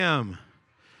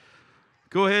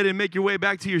Go ahead and make your way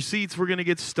back to your seats. We're going to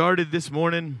get started this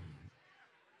morning.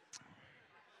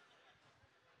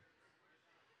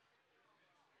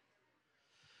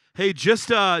 Hey, just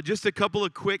a couple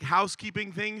of quick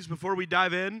housekeeping things before we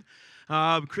dive in.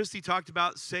 Christy talked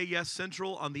about Say Yes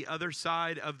Central on the other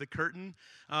side of the curtain.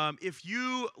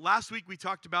 Last week we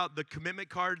talked about the commitment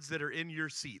cards that are in your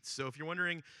seats. So if you're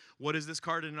wondering, what is this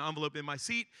card in an envelope in my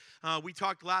seat? We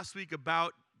talked last week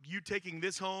about you taking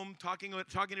this home, talking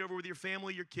it over with your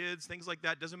family, your kids, things like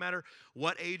that. Doesn't matter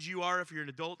what age you are, if you're an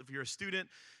adult, if you're a student.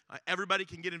 Everybody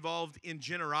can get involved in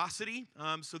generosity.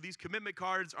 So these commitment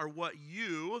cards are what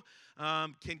you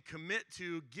can commit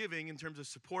to giving in terms of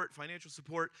support, financial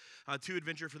support to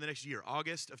Adventure for the next year,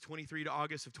 August of 23 to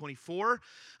August of 24.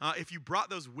 If you brought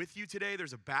those with you today,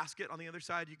 there's a basket on the other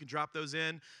side. You can drop those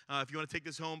in. If you want to take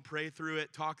this home, pray through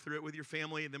it, talk through it with your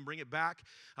family, and then bring it back.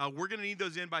 We're going to need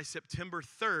those in by September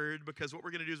 3rd because what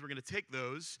we're going to do is we're going to take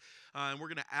those and we're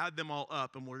going to add them all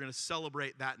up and we're going to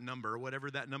celebrate that number, whatever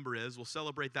that number is. We'll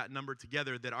celebrate that number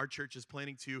together that our church is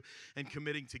planning to and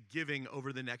committing to giving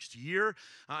over the next year.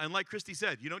 And like Christy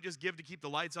said, you don't just give to keep the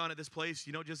lights on at this place.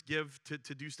 You don't just give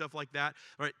to do stuff like that.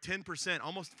 All right, 10%,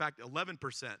 almost in fact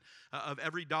 11% of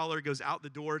every dollar goes out the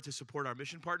door to support our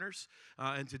mission partners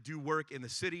and to do work in the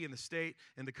city, in the state,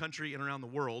 in the country, and around the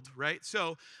world, right?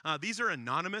 So these are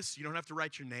anonymous. You don't have to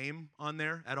write your name on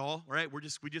there at all, right? We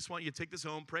just want you to take this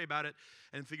home, pray about it,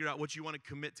 and figure out what you want to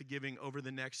commit to giving over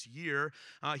the next year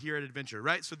here at Adventure,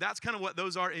 right? So that's kind of what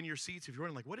those are in your seats. If you're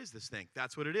wondering, like, what is this thing?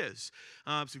 That's what it is.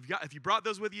 So if you brought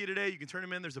those with you today, you can turn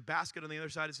them in. There's a basket on the other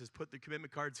side. It says put the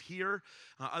commitment cards here.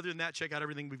 Other than that, check out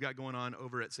everything we've got going on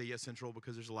over at Say Yes Central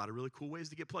because there's a lot of really cool ways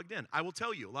to get plugged in. I will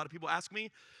tell you, a lot of people ask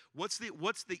me, what's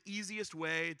the easiest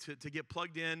way to get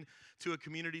plugged in to a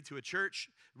community, to a church?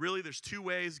 Really, there's two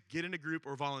ways: get in a group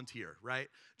or volunteer, right?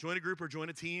 Join a group or join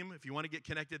a team. If you want to get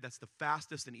connected, that's the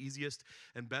fastest and easiest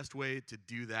and best way to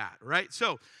do that, right?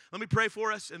 So let me pray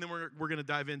for us, and then we're going to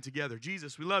dive in together.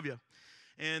 Jesus, we love you.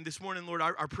 And this morning, Lord,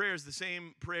 our prayer is the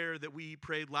same prayer that we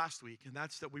prayed last week, and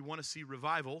that's that we want to see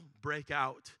revival break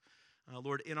out,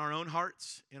 Lord, in our own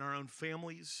hearts, in our own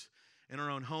families, in our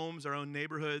own homes, our own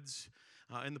neighborhoods,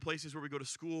 in the places where we go to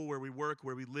school, where we work,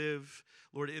 where we live,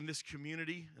 Lord, in this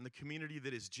community, in the community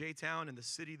that is J-Town, in the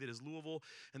city that is Louisville,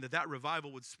 and that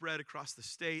revival would spread across the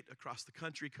state, across the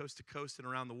country, coast to coast, and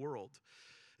around the world.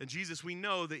 And Jesus, we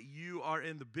know that you are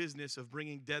in the business of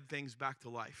bringing dead things back to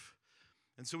life.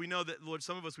 And so we know that, Lord,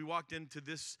 some of us, we walked into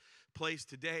this place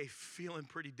today feeling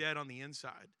pretty dead on the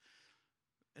inside.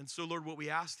 And so, Lord, what we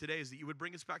ask today is that you would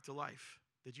bring us back to life,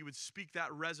 that you would speak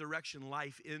that resurrection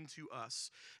life into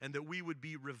us, and that we would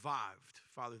be revived,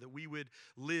 Father, that we would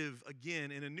live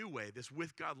again in a new way, this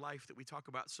with God life that we talk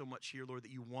about so much here, Lord,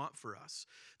 that you want for us,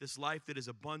 this life that is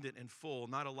abundant and full,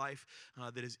 not a life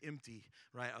that is empty,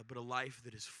 right, but a life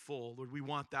that is full. Lord, we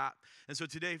want that. And so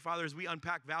today, Father, as we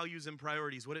unpack values and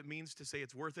priorities, what it means to say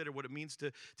it's worth it or what it means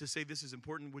to say this is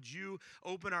important, would you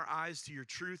open our eyes to your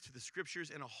truth, to the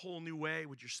scriptures in a whole new way?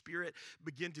 Would your Spirit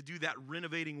begin to do that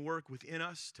renovating work within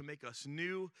us to make us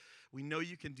new? We know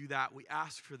you can do that. We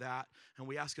ask for that, and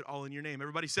we ask it all in your name.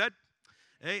 Everybody said?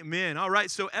 Amen. All right,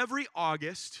 so every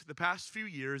August, the past few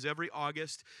years, every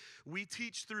August, we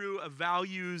teach through a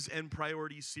values and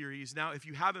priorities series. Now, if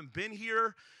you haven't been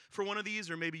here for one of these,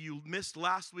 or maybe you missed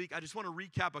last week, I just want to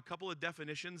recap a couple of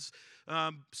definitions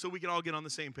so we can all get on the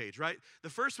same page, right? The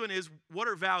first one is, what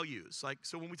are values?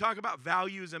 So when we talk about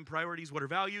values and priorities, what are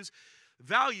values?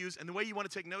 Values, and the way you want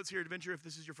to take notes here at Adventure, if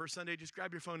this is your first Sunday, just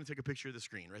grab your phone and take a picture of the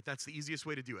screen, right? That's the easiest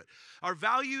way to do it. Our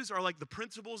values are like the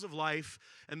principles of life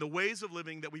and the ways of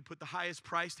living that we put the highest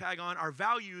price tag on. Our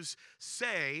values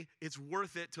say it's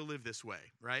worth it to live this way,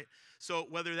 right? So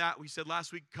whether that, we said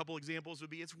last week, a couple examples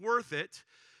would be, it's worth it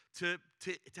to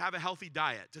have a healthy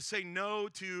diet, to say no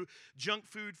to junk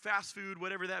food, fast food,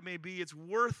 whatever that may be. It's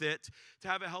worth it to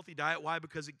have a healthy diet. Why?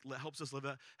 Because it helps us live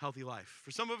a healthy life.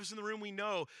 For some of us in the room, we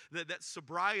know that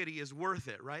sobriety is worth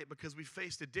it, right? Because we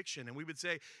faced addiction, and we would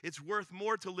say it's worth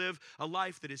more to live a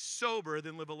life that is sober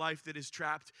than live a life that is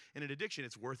trapped in an addiction.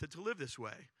 It's worth it to live this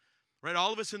way. Right,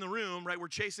 all of us in the room, right, we're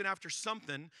chasing after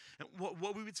something. And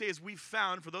what we would say is we've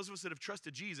found, for those of us that have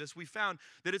trusted Jesus, we found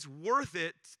that it's worth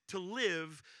it to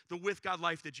live the with God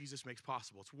life that Jesus makes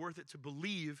possible. It's worth it to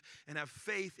believe and have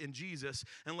faith in Jesus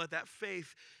and let that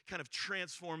faith kind of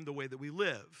transform the way that we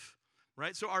live,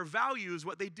 right? So our values,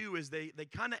 what they do is they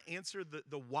kind of answer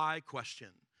the why question.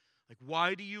 Like,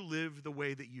 why do you live the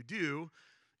way that you do?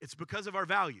 It's because of our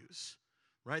values.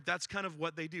 right? That's kind of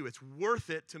what they do. It's worth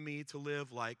it to me to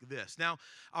live like this. Now,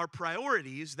 our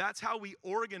priorities, that's how we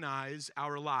organize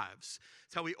our lives.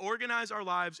 It's how we organize our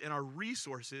lives and our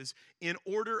resources in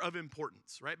order of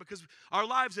importance, right? Because our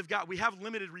lives we have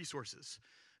limited resources.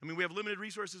 I mean, we have limited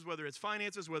resources, whether it's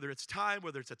finances, whether it's time,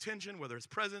 whether it's attention, whether it's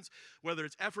presence, whether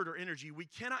it's effort or energy. We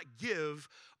cannot give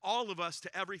all of us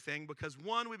to everything because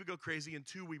one, we would go crazy, and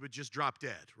two, we would just drop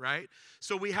dead, right?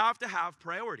 So we have to have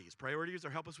priorities. Priorities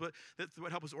that's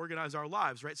what help us organize our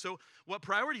lives, right? So what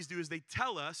priorities do is they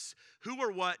tell us who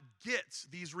or what gets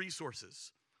these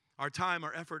resources: our time,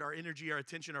 our effort, our energy, our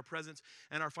attention, our presence,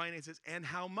 and our finances, and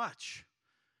how much.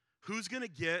 Who's going to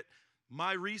get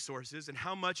my resources, and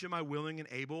how much am I willing and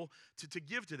able to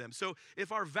give to them? So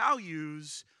if our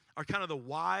values are kind of the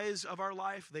whys of our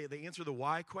life, they answer the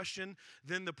why question,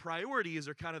 then the priorities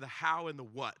are kind of the how and the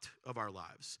what of our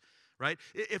lives, right?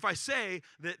 If I say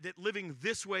that living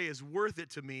this way is worth it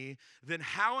to me, then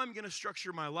how I'm going to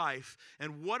structure my life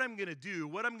and what I'm going to do,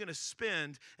 what I'm going to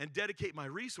spend and dedicate my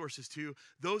resources to,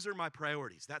 those are my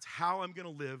priorities. That's how I'm going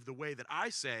to live the way that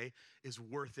I say is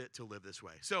worth it to live this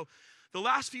way. So the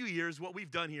last few years, what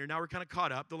we've done here, now we're kind of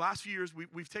caught up. The last few years,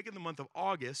 we've taken the month of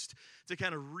August to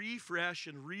kind of refresh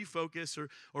and refocus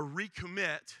or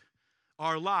recommit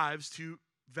our lives to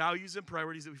values and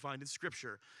priorities that we find in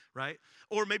Scripture, right?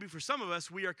 Or maybe for some of us,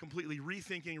 we are completely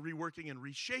rethinking, reworking, and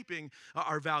reshaping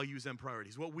our values and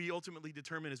priorities, what we ultimately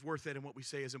determine is worth it and what we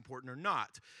say is important or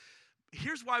not.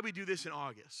 Here's why we do this in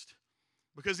August.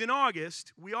 Because in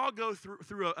August, we all go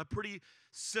through a pretty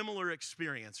similar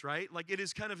experience, right? Like it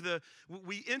is kind of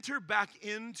we enter back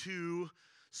into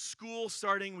school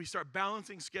starting, we start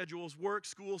balancing schedules, work,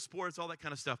 school, sports, all that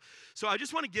kind of stuff. So I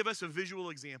just want to give us a visual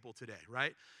example today,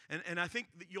 right? And I think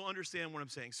that you'll understand what I'm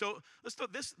saying. So let's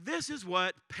thought this is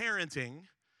what parenting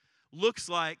looks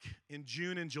like in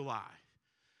June and July,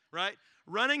 right?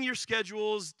 Running your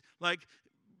schedules, like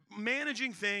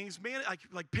managing things,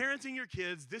 like parenting your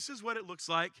kids. This is what it looks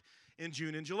like in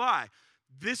June and July.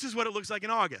 This is what it looks like in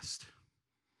August.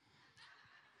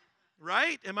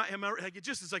 Right? Am I like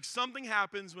it's like something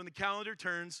happens when the calendar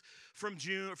turns from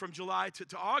July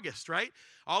to August, right?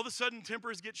 All of a sudden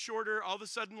tempers get shorter. All of a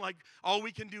sudden, like all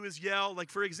we can do is yell.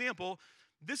 Like, for example,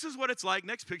 this is what it's like.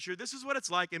 Next picture. This is what it's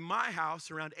like in my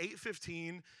house around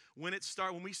 8:15 when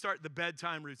we start the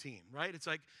bedtime routine, right? It's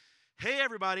like, hey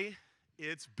everybody,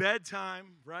 it's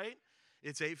bedtime, right?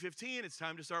 It's 8:15. It's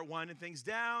time to start winding things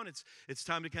down. It's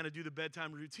time to kind of do the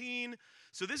bedtime routine.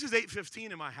 So this is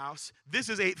 8:15 in my house. This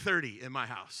is 8:30 in my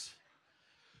house.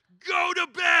 Go to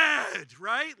bed,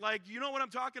 right? Like, you know what I'm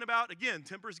talking about? Again,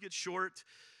 tempers get short,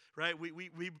 right?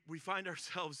 We find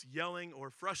ourselves yelling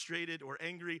or frustrated or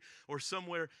angry or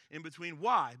somewhere in between.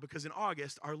 Why? Because in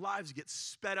August, our lives get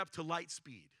sped up to light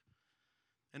speed.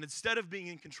 And instead of being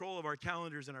in control of our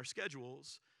calendars and our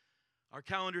schedules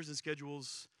and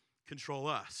schedules control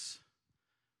us.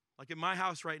 Like in my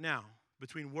house right now,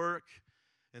 between work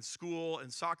and school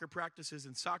and soccer practices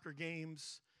and soccer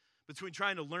games, between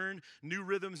trying to learn new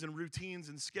rhythms and routines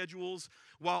and schedules,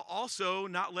 while also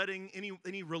not letting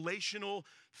any relational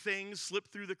things slip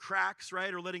through the cracks,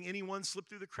 right? Or letting anyone slip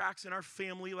through the cracks in our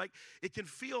family. Like, it can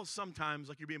feel sometimes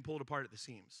like you're being pulled apart at the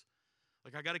seams.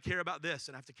 Like, I got to care about this,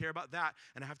 and I have to care about that,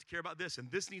 and I have to care about this, and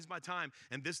this needs my time,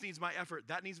 and this needs my effort,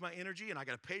 that needs my energy, and I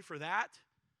got to pay for that.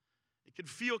 It can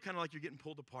feel kind of like you're getting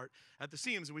pulled apart at the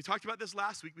seams. And we talked about this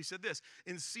last week. We said this: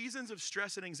 in seasons of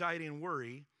stress and anxiety and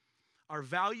worry, our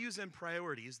values and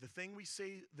priorities, the things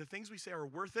we say are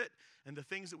worth it, and the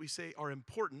things that we say are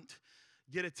important,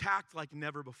 get attacked like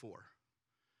never before.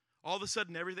 All of a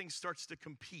sudden, everything starts to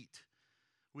compete.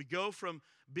 We go from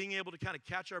being able to kind of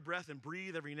catch our breath and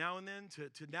breathe every now and then to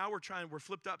now we're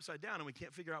flipped upside down and we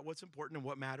can't figure out what's important and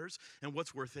what matters and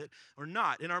what's worth it or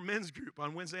not. In our men's group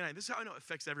on Wednesday night, this is how I know it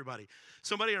affects everybody.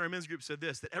 Somebody in our men's group said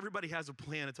this, that everybody has a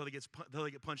plan until they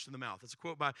get punched in the mouth. That's a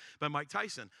quote by Mike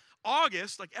Tyson.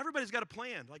 August, like everybody's got a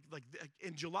plan. Like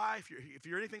in July, if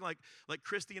you're anything like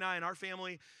Christy and I and our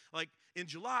family, like in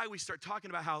July we start talking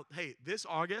about how, hey, this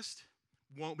August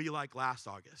won't be like last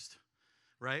August.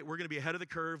 Right? We're going to be ahead of the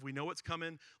curve. We know what's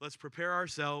coming. Let's prepare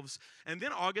ourselves. And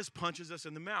then August punches us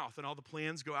in the mouth and all the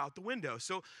plans go out the window.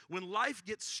 So when life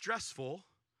gets stressful,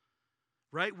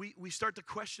 right, we start to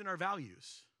question our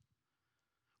values.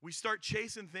 We start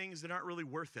chasing things that aren't really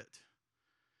worth it.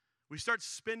 We start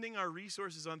spending our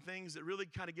resources on things that really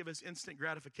kind of give us instant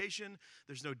gratification.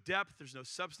 There's no depth. There's no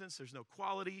substance. There's no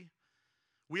quality.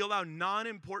 We allow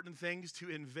non-important things to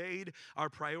invade our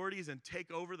priorities and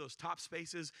take over those top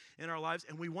spaces in our lives,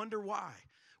 and we wonder why.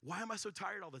 Why am I so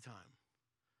tired all the time?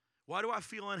 Why do I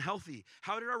feel unhealthy?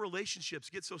 How did our relationships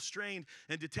get so strained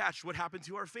and detached? What happened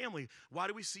to our family? Why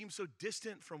do we seem so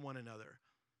distant from one another?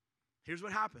 Here's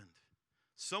what happened.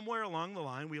 Somewhere along the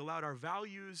line, we allowed our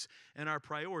values and our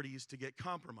priorities to get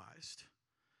compromised.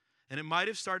 And it might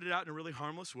have started out in a really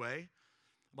harmless way.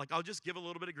 Like, I'll just give a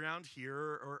little bit of ground here,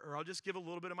 or I'll just give a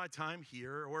little bit of my time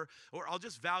here, or I'll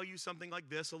just value something like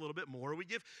this a little bit more. We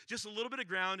give just a little bit of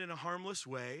ground in a harmless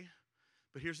way.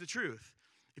 But here's the truth.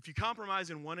 If you compromise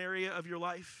in one area of your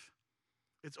life,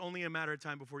 it's only a matter of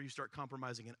time before you start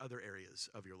compromising in other areas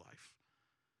of your life.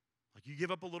 Like, you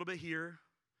give up a little bit here,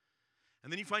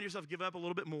 and then you find yourself give up a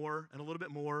little bit more and a little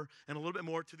bit more and a little bit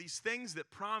more to these things that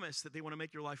promise that they want to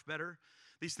make your life better.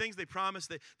 These things they promise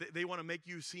that they want to make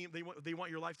you seem, they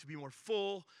want your life to be more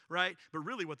full, right? But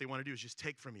really what they want to do is just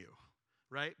take from you,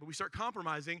 right? But we start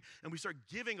compromising and we start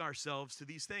giving ourselves to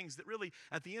these things that really,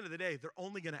 at the end of the day, they're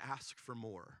only going to ask for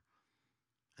more.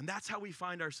 And that's how we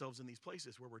find ourselves in these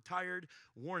places where we're tired,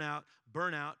 worn out,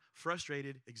 burnout,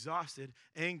 frustrated, exhausted,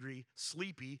 angry,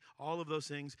 sleepy, all of those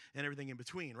things and everything in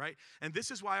between, right? And this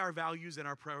is why our values and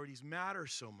our priorities matter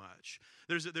so much.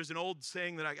 There's an old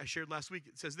saying that I shared last week.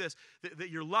 It says this, that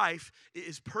your life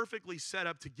is perfectly set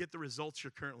up to get the results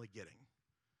you're currently getting.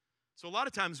 So a lot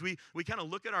of times we kind of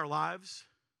look at our lives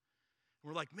and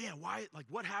we're like, man, why? Like,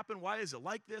 what happened? Why is it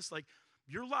like this? Like,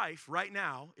 your life right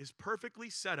now is perfectly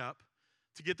set up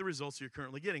to get the results you're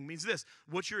currently getting. It means this,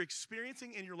 what you're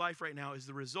experiencing in your life right now is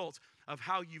the result of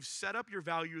how you've set up your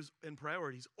values and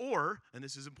priorities, or, and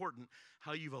this is important,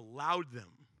 how you've allowed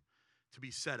them to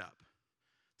be set up,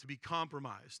 to be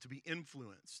compromised, to be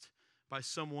influenced by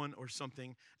someone or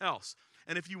something else.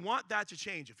 And if you want that to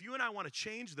change, if you and I want to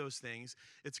change those things,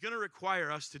 it's going to require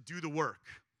us to do the work,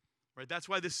 right? That's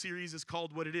why this series is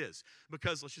called what it is,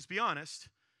 because let's just be honest,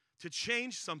 to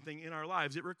change something in our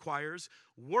lives, it requires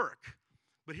work.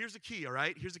 But here's the key, all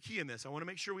right? Here's the key in this. I want to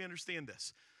make sure we understand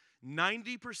this.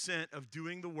 90% of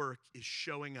doing the work is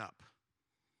showing up,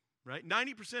 right?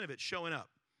 90% of it showing up.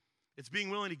 It's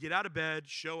being willing to get out of bed,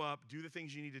 show up, do the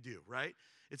things you need to do, right?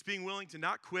 It's being willing to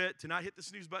not quit, to not hit the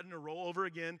snooze button or roll over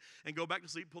again and go back to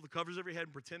sleep, pull the covers over your head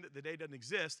and pretend that the day doesn't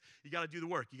exist. You got to do the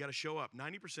work. You got to show up.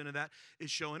 90% of that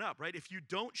is showing up, right? If you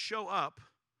don't show up,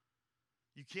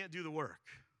 you can't do the work.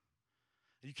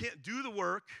 And you can't do the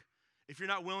work if you're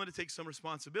not willing to take some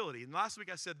responsibility. And last week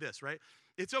I said this, right?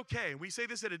 It's okay, and we say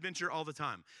this at Adventure all the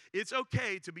time. It's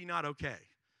okay to be not okay.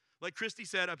 Like Christy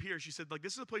said up here, she said, like,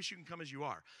 this is a place you can come as you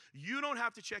are. You don't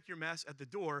have to check your mess at the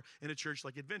door in a church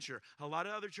like Adventure. A lot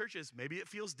of other churches, maybe it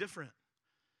feels different.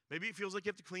 Maybe it feels like you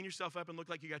have to clean yourself up and look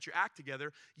like you got your act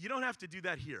together. You don't have to do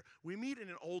that here. We meet in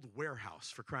an old warehouse,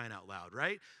 for crying out loud,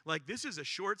 right? Like, this is a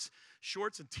shorts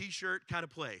and t-shirt kind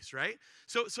of place, right?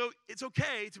 So it's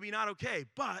okay to be not okay,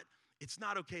 but it's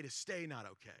not okay to stay not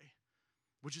okay,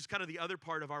 which is kind of the other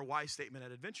part of our why statement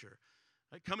at Adventure.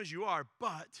 Right? Come as you are,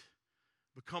 but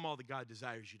become all that God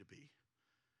desires you to be.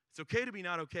 It's okay to be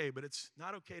not okay, but it's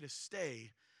not okay to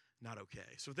stay not okay.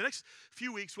 So the next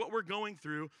few weeks, what we're going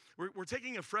through, we're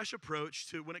taking a fresh approach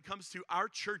to when it comes to our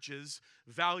church's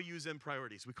values and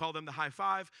priorities. We call them the high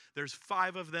five. There's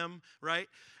 5 of them, right?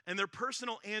 And they're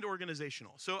personal and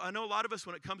organizational. So I know a lot of us,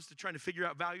 when it comes to trying to figure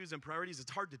out values and priorities,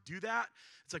 it's hard to do that.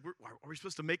 It's like, are we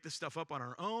supposed to make this stuff up on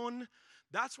our own?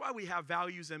 That's why we have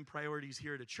values and priorities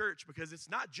here at a church, because it's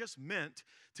not just meant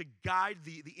to guide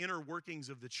the inner workings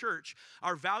of the church.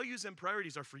 Our values and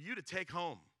priorities are for you to take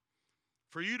home,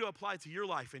 for you to apply to your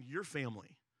life and your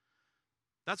family.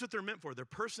 That's what they're meant for. They're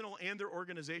personal and they're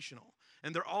organizational.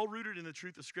 And they're all rooted in the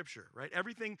truth of Scripture, right?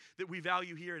 Everything that we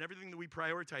value here and everything that we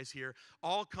prioritize here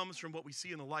all comes from what we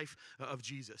see in the life of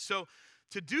Jesus. So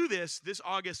to do this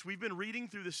August, we've been reading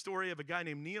through the story of a guy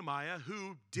named Nehemiah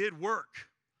who did work.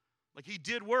 Like, he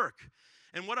did work.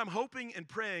 And what I'm hoping and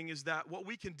praying is that what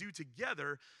we can do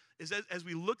together is as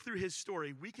we look through his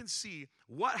story, we can see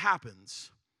what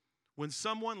happens when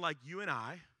someone like you and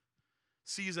I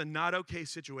sees a not okay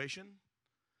situation,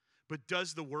 but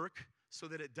does the work so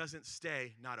that it doesn't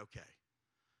stay not okay.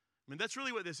 I mean, that's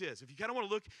really what this is. If you kind of want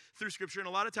to look through Scripture, and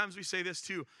a lot of times we say this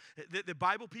too, that the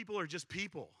Bible people are just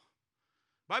people.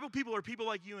 Bible people are people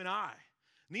like you and I.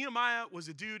 Nehemiah was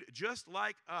a dude just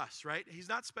like us, right? He's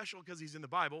not special because he's in the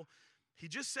Bible. He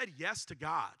just said yes to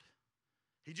God.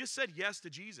 He just said yes to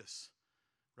Jesus.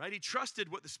 Right? He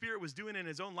trusted what the Spirit was doing in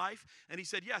his own life, and he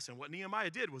said yes. And what Nehemiah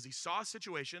did was he saw a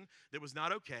situation that was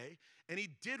not okay, and he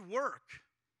did work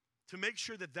to make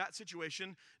sure that that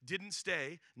situation didn't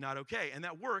stay not okay. And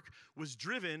that work was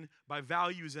driven by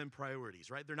values and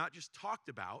priorities, right? They're not just talked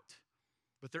about,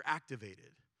 but they're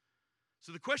activated.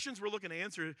 So the questions we're looking to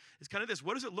answer is kind of this.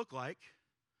 What does it look like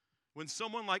when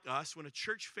someone like us, when a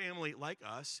church family like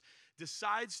us,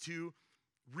 decides to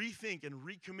rethink and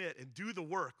recommit and do the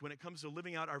work when it comes to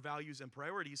living out our values and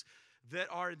priorities that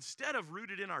are, instead of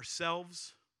rooted in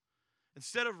ourselves,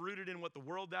 instead of rooted in what the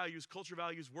world values, culture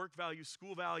values, work values,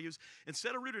 school values,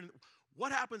 instead of rooted in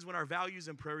what happens when our values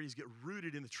and priorities get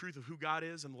rooted in the truth of who God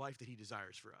is and the life that he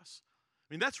desires for us.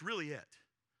 I mean, that's really it.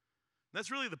 That's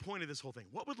really the point of this whole thing.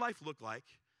 What would life look like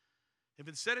if,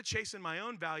 instead of chasing my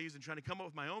own values and trying to come up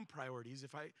with my own priorities,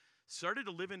 if I started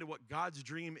to live into what God's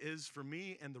dream is for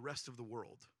me and the rest of the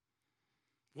world?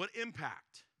 What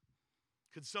impact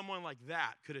could someone like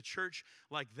that, could a church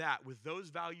like that, with those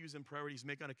values and priorities,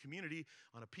 make on a community,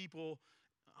 on a people,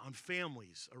 on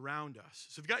families around us?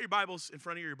 So if you've got your Bibles in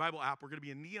front of you, your Bible app, we're going to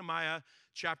be in Nehemiah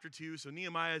chapter 2. So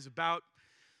Nehemiah is about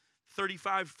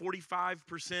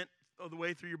 45% of the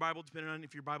way through your Bible, depending on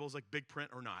if your Bible is like big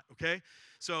print or not, okay?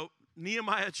 So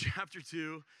Nehemiah chapter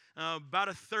 2, about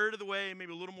a third of the way,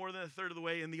 maybe a little more than a third of the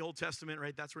way in the Old Testament,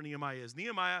 right? That's where Nehemiah is.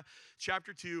 Nehemiah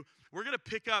chapter 2, we're going to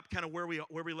pick up kind of where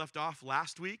we left off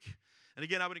last week. And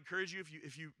again, I would encourage you,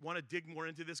 if you want to dig more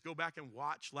into this, go back and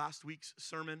watch last week's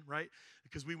sermon, right?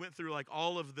 Because we went through like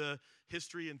all of the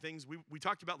history and things. We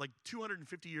talked about like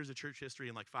 250 years of church history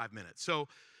in like 5 minutes. So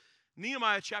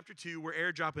Nehemiah chapter 2, we're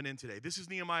airdropping in today. This is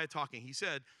Nehemiah talking. He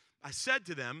said, I said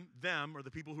to them, or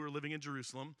the people who are living in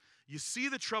Jerusalem, you see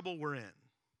the trouble we're in.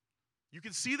 You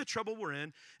can see the trouble we're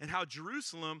in and how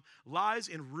Jerusalem lies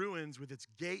in ruins with its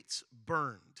gates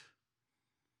burned.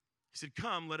 He said,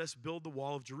 come, let us build the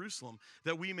wall of Jerusalem,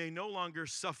 that we may no longer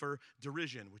suffer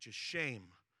derision, which is shame,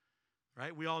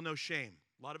 right? We all know shame.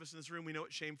 A lot of us in this room, we know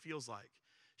what shame feels like.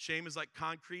 Shame is like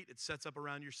concrete. It sets up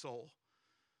around your soul.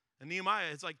 And Nehemiah,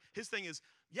 it's like, his thing is,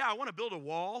 yeah, I want to build a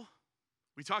wall.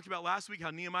 We talked about last week how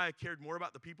Nehemiah cared more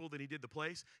about the people than he did the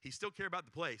place. He still cared about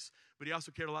the place, but he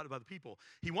also cared a lot about the people.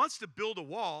 He wants to build a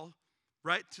wall,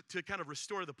 right, to kind of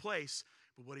restore the place,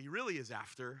 but what he really is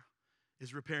after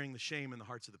is repairing the shame in the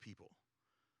hearts of the people.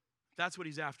 That's what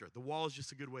he's after. The wall is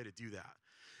just a good way to do that.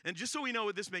 And just so we know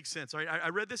what this makes sense, all right, I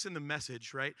read this in the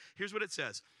Message, right? Here's what it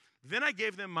says. Then I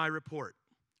gave them my report.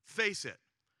 Face it,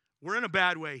 we're in a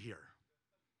bad way here.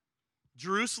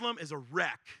 Jerusalem is a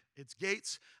wreck. Its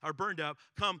gates are burned up.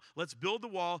 Come, let's build the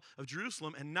wall of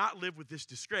Jerusalem and not live with this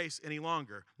disgrace any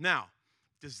longer. Now,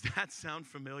 does that sound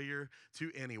familiar to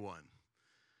anyone?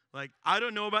 Like, I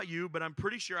don't know about you, but I'm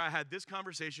pretty sure I had this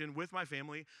conversation with my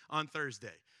family on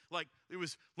Thursday. Like, it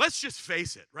was, let's just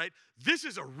face it, right? This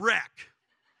is a wreck.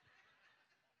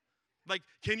 Like,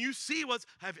 can you see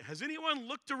has anyone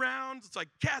looked around? It's like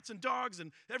cats and dogs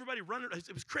and everybody running.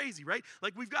 It was crazy, right?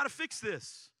 Like, we've got to fix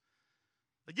this.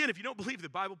 Again, if you don't believe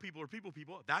that Bible people are people,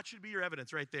 that should be your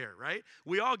evidence right there, right?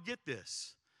 We all get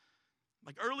this.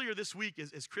 Like earlier this week,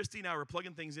 as Christy and I were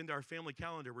plugging things into our family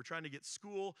calendar, we're trying to get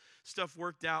school stuff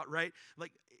worked out, right?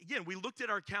 Like, again, we looked at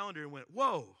our calendar and went,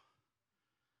 whoa,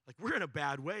 like we're in a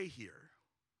bad way here.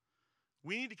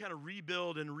 We need to kind of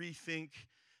rebuild and rethink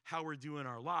how we're doing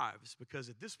our lives, because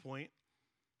at this point,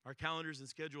 our calendars and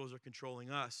schedules are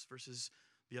controlling us versus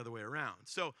the other way around.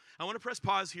 So I want to press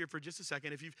pause here for just a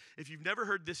second. If you've never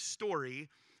heard this story,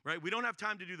 right, we don't have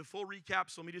time to do the full recap,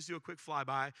 so let me just do a quick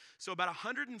flyby. So about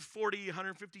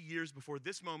 150 years before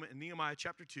this moment in Nehemiah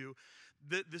chapter 2,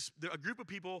 a group of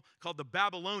people called the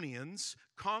Babylonians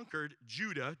conquered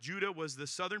Judah. Judah was the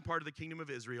southern part of the kingdom of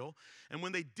Israel. And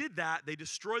when they did that, they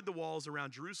destroyed the walls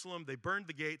around Jerusalem. They burned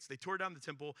the gates. They tore down the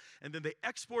temple. And then they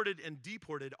exported and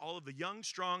deported all of the young,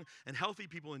 strong, and healthy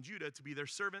people in Judah to be their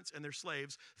servants and their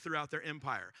slaves throughout their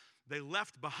empire. They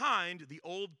left behind the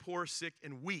old, poor, sick,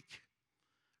 and weak,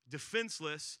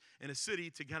 defenseless in a city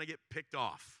to kind of get picked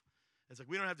off. It's like,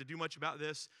 we don't have to do much about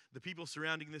this. The people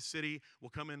surrounding this city will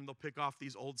come in and they'll pick off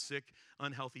these old, sick,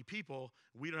 unhealthy people.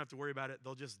 We don't have to worry about it.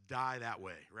 They'll just die that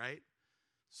way, right?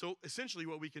 So essentially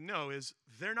what we can know is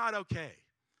they're not okay.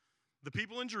 The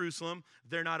people in Jerusalem,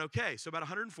 they're not okay. So about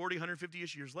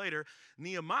 150-ish years later,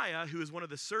 Nehemiah, who is one of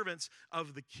the servants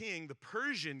of the king, the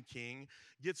Persian king,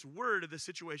 gets word of the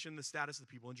situation, the status of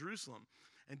the people in Jerusalem.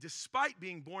 And despite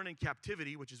being born in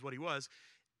captivity, which is what he was,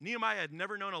 Nehemiah had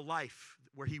never known a life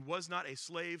where he was not a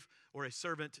slave or a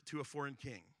servant to a foreign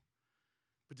king.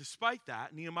 But despite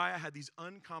that, Nehemiah had these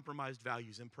uncompromised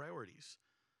values and priorities.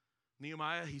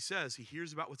 Nehemiah, he says, he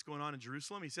hears about what's going on in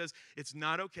Jerusalem. He says it's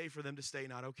not okay for them to stay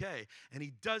not okay. And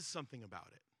he does something about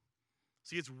it.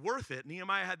 See, it's worth it.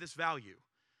 Nehemiah had this value.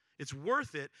 It's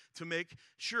worth it to make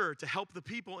sure to help the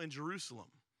people in Jerusalem.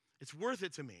 It's worth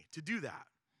it to me to do that.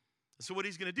 So what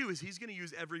he's going to do is he's going to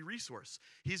use every resource.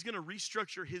 He's going to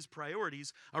restructure his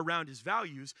priorities around his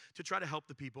values to try to help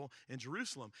the people in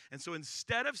Jerusalem. And so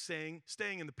instead of staying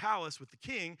in the palace with the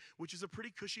king, which is a pretty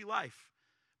cushy life,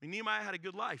 I mean, Nehemiah had a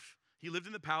good life. He lived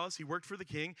in the palace. He worked for the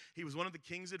king. He was one of the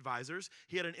king's advisors.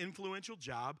 He had an influential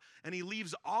job. And he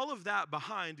leaves all of that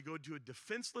behind to go to a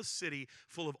defenseless city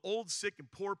full of old, sick,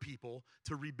 and poor people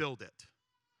to rebuild it.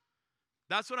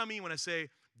 That's what I mean when I say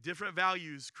different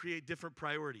values create different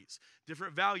priorities.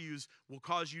 Different values will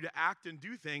cause you to act and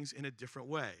do things in a different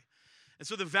way. And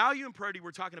so the value and priority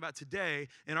we're talking about today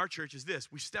in our church is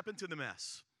this. We step into the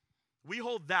mess. We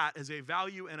hold that as a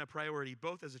value and a priority,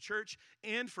 both as a church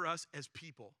and for us as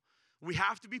people. We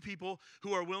have to be people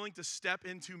who are willing to step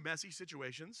into messy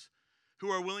situations, who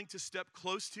are willing to step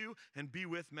close to and be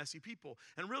with messy people.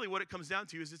 And really what it comes down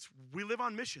to is we live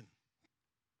on mission.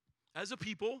 As a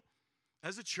people,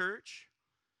 as a church,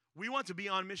 we want to be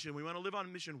on mission. We want to live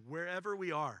on mission wherever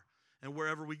we are and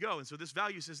wherever we go. And so this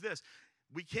value says this: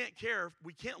 we can't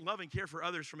love and care for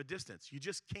others from a distance. You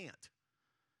just can't.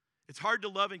 It's hard to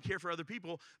love and care for other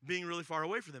people being really far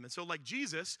away from them. And so like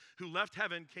Jesus, who left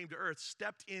heaven, came to earth,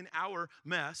 stepped in our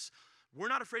mess, we're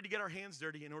not afraid to get our hands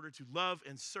dirty in order to love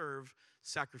and serve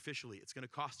sacrificially. It's going to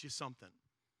cost you something.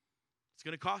 It's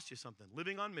going to cost you something.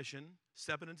 Living on mission,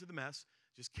 stepping into the mess,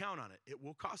 just count on it. It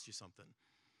will cost you something.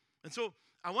 And so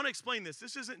I want to explain this.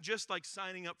 This isn't just like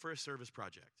signing up for a service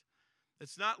project.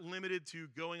 It's not limited to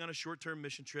going on a short-term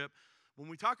mission trip. When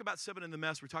we talk about stepping in the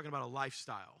mess, we're talking about a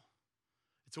lifestyle.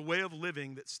 It's a way of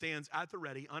living that stands at the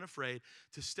ready, unafraid,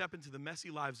 to step into the messy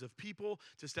lives of people,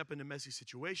 to step into messy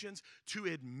situations, to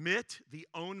admit the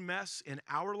own mess in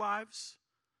our lives.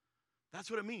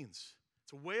 That's what it means.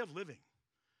 It's a way of living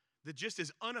that just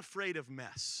is unafraid of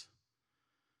mess.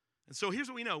 And so here's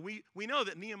what we know. We know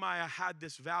that Nehemiah had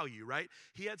this value, right?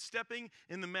 He had stepping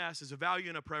in the mess as a value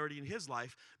and a priority in his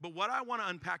life. But what I want to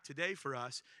unpack today for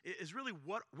us is really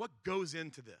what goes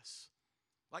into this.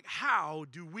 Like, how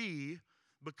do we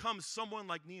become someone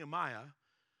like Nehemiah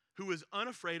who is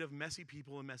unafraid of messy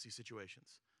people and messy situations,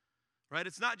 right?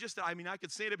 It's not just that, I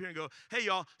could stand up here and go, hey,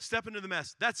 y'all, step into the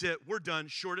mess. That's it. We're done.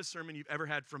 Shortest sermon you've ever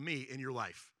had from me in your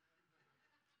life.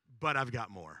 But I've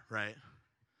got more, right?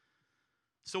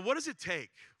 So what does it take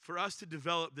for us to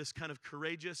develop this kind of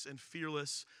courageous and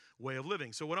fearless way of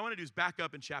living? So what I want to do is back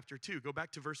up in chapter 2. Go back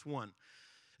to verse 1.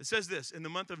 It says this: in the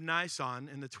month of Nisan,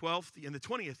 in the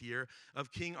 20th year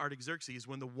of King Artaxerxes,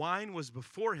 when the wine was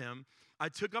before him, I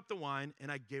took up the wine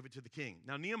and I gave it to the king.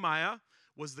 Now Nehemiah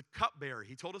was the cupbearer.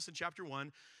 He told us in chapter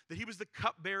 1 that he was the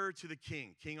cupbearer to the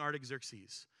king, King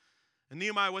Artaxerxes. And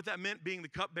Nehemiah, what that meant being the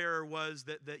cupbearer was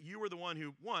that you were the one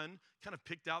who, one, kind of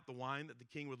picked out the wine that the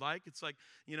king would like. It's like,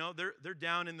 they're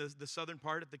down in the southern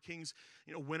part at the king's,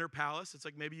 winter palace. It's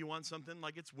like maybe you want something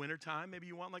like it's wintertime. Maybe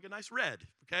you want like a nice red,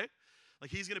 okay?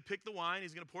 Like he's going to pick the wine.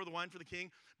 He's going to pour the wine for the king.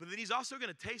 But then he's also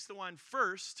going to taste the wine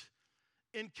first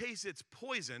in case it's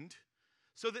poisoned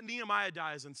so that Nehemiah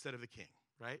dies instead of the king,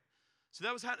 right? So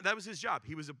that was his job.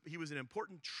 He was an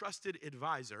important, trusted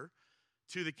advisor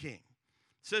to the king.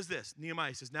 It says this,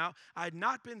 Nehemiah says, now I had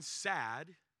not been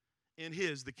sad in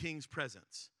the king's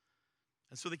presence.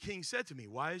 And so the king said to me,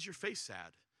 why is your face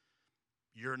sad?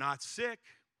 You're not sick.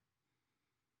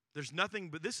 This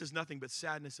is nothing but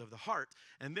sadness of the heart.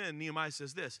 And then Nehemiah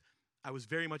says this, I was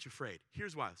very much afraid.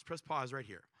 Here's why. Let's press pause right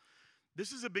here.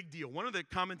 This is a big deal. One of the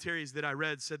commentaries that I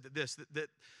read said that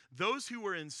those who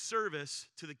were in service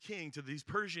to the king, to these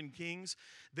Persian kings,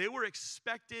 they were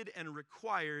expected and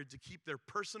required to keep their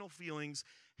personal feelings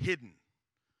hidden.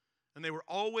 And they were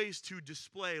always to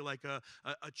display like a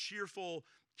cheerful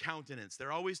countenance.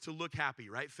 They're always to look happy,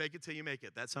 right? Fake it till you make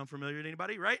it. That sound familiar to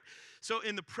anybody, right? So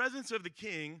in the presence of the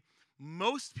king,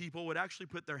 most people would actually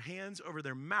put their hands over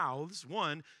their mouths,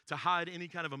 one, to hide any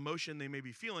kind of emotion they may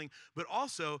be feeling, but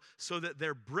also so that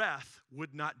their breath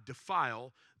would not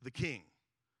defile the king.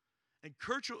 And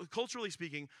culturally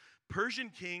speaking, Persian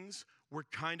kings were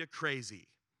kind of crazy,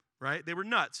 right? They were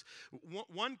nuts.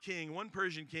 One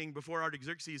Persian king before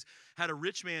Artaxerxes had a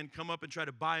rich man come up and try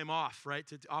to buy him off, right?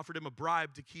 Offered him a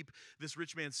bribe to keep this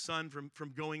rich man's son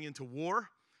from going into war.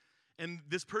 And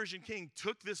this Persian king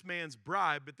took this man's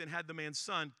bribe, but then had the man's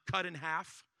son cut in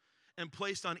half and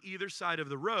placed on either side of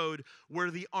the road where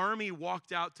the army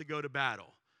walked out to go to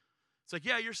battle. It's like,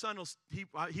 yeah, your son,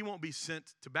 he won't be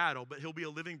sent to battle, but he'll be a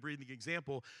living, breathing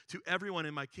example to everyone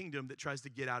in my kingdom that tries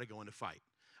to get out of going to fight.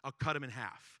 I'll cut him in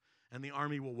half, and the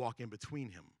army will walk in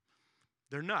between him.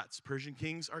 They're nuts. Persian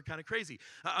kings are kind of crazy.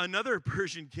 Another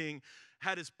Persian king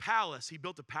had his palace. He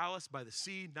built a palace by the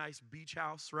sea, nice beach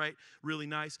house, right? Really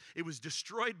nice. It was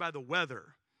destroyed by the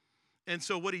weather. And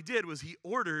so what he did was he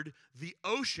ordered the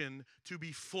ocean to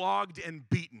be flogged and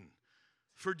beaten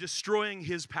for destroying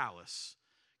his palace.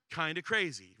 Kind of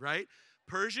crazy, right?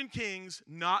 Persian kings,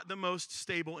 not the most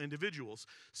stable individuals.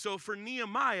 So for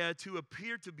Nehemiah to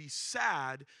appear to be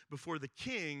sad before the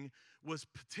king was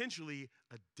potentially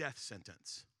a death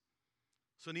sentence.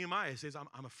 So Nehemiah says,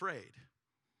 I'm afraid.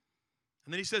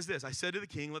 And then he says this, I said to the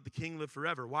king, let the king live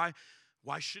forever. Why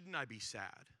shouldn't I be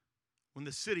sad? When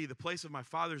the city, the place of my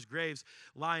father's graves,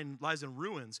 lies in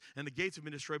ruins, and the gates have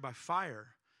been destroyed by fire.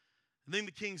 And then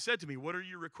the king said to me, what are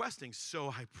you requesting? So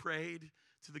I prayed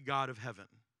to the God of heaven.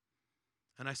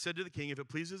 And I said to the king, if it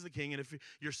pleases the king, and if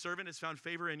your servant has found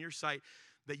favor in your sight,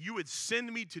 that you would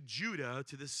send me to Judah,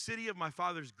 to the city of my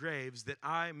father's graves, that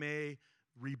I may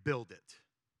rebuild it.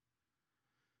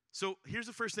 So here's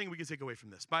the first thing we can take away from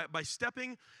this. By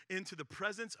stepping into the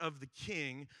presence of the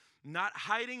king, not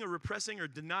hiding or repressing or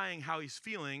denying how he's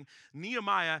feeling,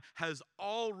 Nehemiah has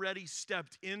already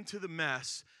stepped into the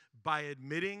mess by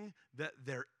admitting that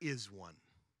there is one.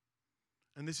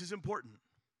 And this is important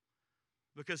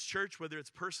because church, whether it's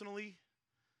personally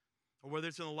or whether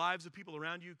it's in the lives of people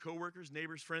around you, coworkers,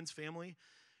 neighbors, friends, family,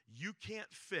 you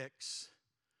can't fix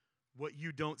what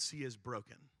you don't see as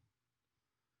broken.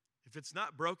 If it's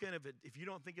not broken, if you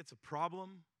don't think it's a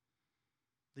problem,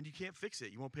 then you can't fix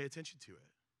it. You won't pay attention to it.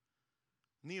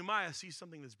 Nehemiah sees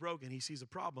something that's broken. He sees a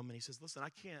problem, and he says, listen, I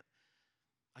can't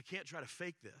try to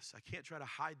fake this. I can't try to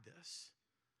hide this.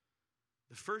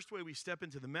 The first way we step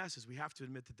into the mess is we have to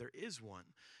admit that there is one.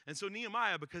 And so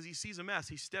Nehemiah, because he sees a mess,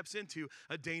 he steps into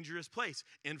a dangerous place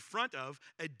in front of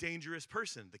a dangerous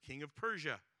person, the king of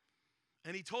Persia.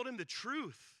 And he told him the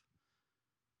truth.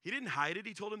 He didn't hide it.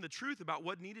 He told him the truth about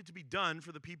what needed to be done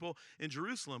for the people in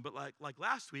Jerusalem. But like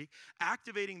last week,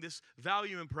 activating this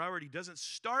value and priority doesn't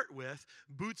start with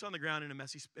boots on the ground in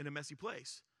a messy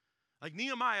place. Like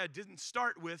Nehemiah didn't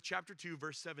start with chapter 2,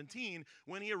 verse 17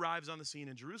 when he arrives on the scene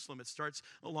in Jerusalem. It starts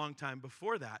a long time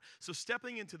before that. So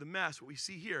stepping into the mess, what we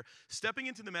see here, stepping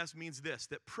into the mess means this,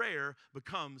 that prayer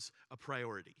becomes a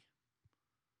priority.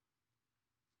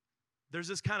 There's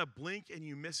this kind of blink and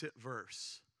you miss it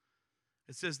verse.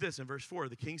 It says this in verse 4,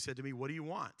 the king said to me, what do you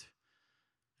want?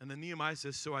 And then Nehemiah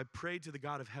says, so I prayed to the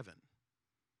God of heaven.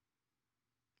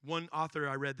 One author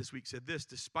I read this week said this,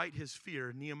 despite his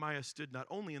fear, Nehemiah stood not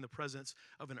only in the presence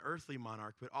of an earthly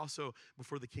monarch, but also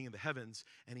before the king of the heavens,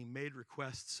 and he made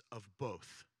requests of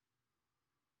both.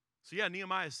 So yeah,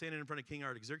 Nehemiah is standing in front of King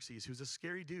Artaxerxes, who's a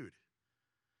scary dude.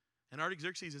 And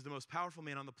Artaxerxes is the most powerful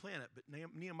man on the planet, but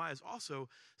Nehemiah is also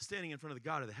standing in front of the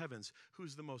God of the heavens,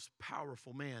 who's the most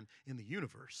powerful man in the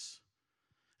universe.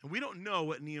 And we don't know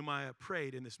what Nehemiah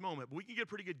prayed in this moment, but we can get a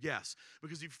pretty good guess.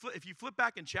 Because if you flip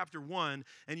back in chapter 1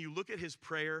 and you look at his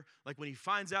prayer, like when he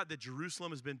finds out that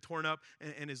Jerusalem has been torn up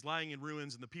and is lying in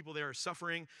ruins and the people there are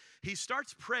suffering, he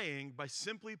starts praying by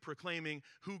simply proclaiming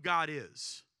who God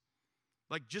is.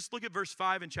 Like, just look at verse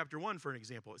 5 in chapter 1 for an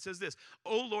example. It says this,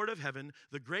 O Lord of heaven,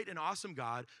 the great and awesome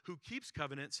God who keeps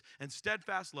covenants and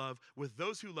steadfast love with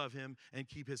those who love him and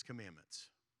keep his commandments.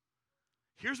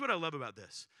 Here's what I love about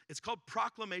this. It's called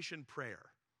proclamation prayer.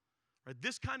 Right?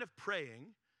 This kind of praying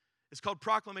is called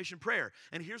proclamation prayer.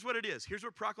 And here's what it is. Here's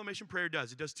what proclamation prayer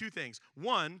does. It does two things.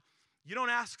 One, you don't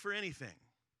ask for anything.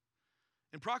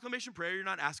 In proclamation prayer, you're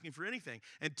not asking for anything.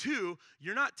 And two,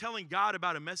 you're not telling God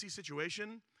about a messy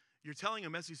situation. You're telling a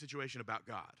messy situation about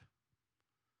God.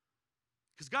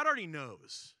 Because God already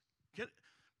knows. It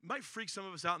might freak some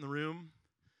of us out in the room.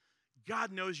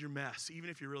 God knows your mess, even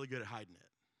if you're really good at hiding it.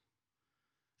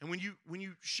 And when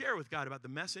you share with God about the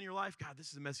mess in your life, God,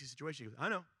 this is a messy situation. He goes, I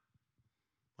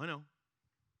know.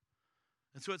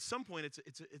 And so at some point,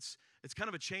 it's kind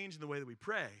of a change in the way that we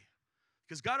pray.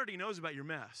 Because God already knows about your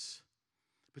mess.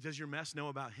 But does your mess know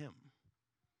about him?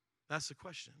 That's the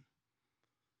question.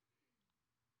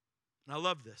 And I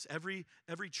love this. Every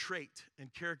trait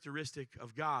and characteristic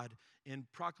of God in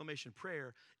proclamation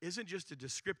prayer isn't just a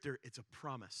descriptor, it's a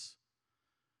promise.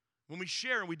 When we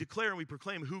share and we declare and we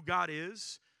proclaim who God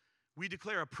is, we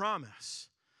declare a promise.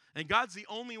 And God's the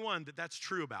only one that's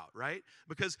true about, right?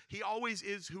 Because he always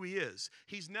is who he is.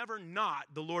 He's never not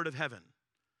the Lord of heaven.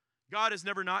 God is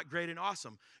never not great and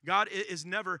awesome. God is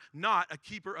never not a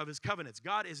keeper of his covenants.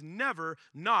 God is never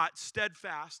not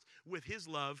steadfast with his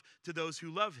love to those who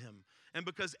love him. And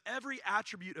because every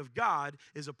attribute of God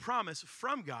is a promise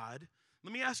from God,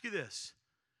 let me ask you this.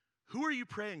 Who are you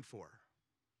praying for?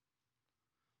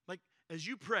 Like, as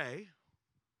you pray,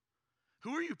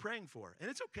 who are you praying for? And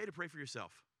it's okay to pray for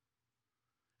yourself.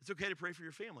 It's okay to pray for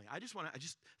your family. I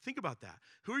just think about that.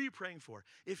 Who are you praying for?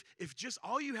 If just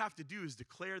all you have to do is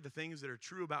declare the things that are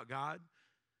true about God,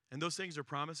 and those things are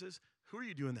promises, who are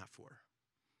you doing that for?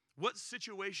 What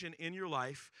situation in your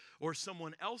life or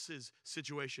someone else's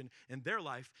situation in their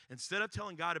life, instead of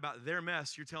telling God about their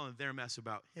mess, you're telling their mess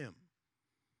about him?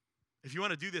 If you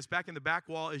want to do this, back in the back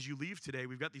wall as you leave today,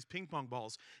 we've got these ping pong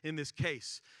balls in this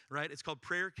case, right? It's called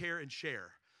prayer, care, and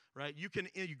share. right? You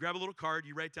grab a little card,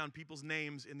 you write down people's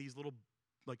names in these little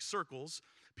like circles,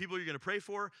 people you're going to pray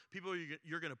for, people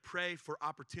you're going to pray for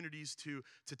opportunities to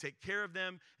take care of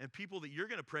them, and people that you're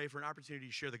going to pray for an opportunity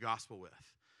to share the gospel with.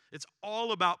 It's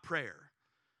all about prayer.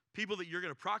 People that you're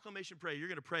going to proclamation pray, you're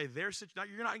going to pray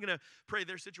you're not going to pray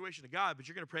their situation to God, but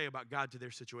you're going to pray about God to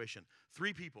their situation.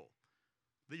 3 people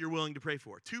that you're willing to pray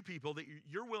for. 2 people that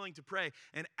you're willing to pray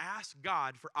and ask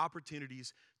God for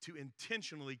opportunities to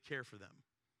intentionally care for them.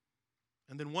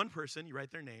 And then 1 person, you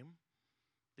write their name,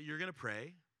 that you're going to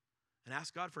pray and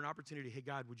ask God for an opportunity. Hey,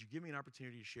 God, would you give me an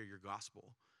opportunity to share your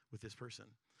gospel with this person?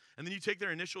 And then you take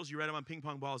their initials, you write them on ping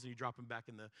pong balls, and you drop them back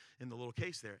in the little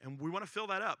case there. And we want to fill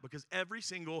that up because every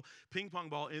single ping pong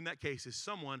ball in that case is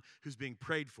someone who's being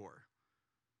prayed for,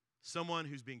 someone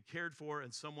who's being cared for,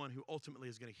 and someone who ultimately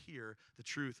is going to hear the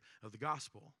truth of the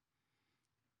gospel.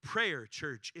 Prayer,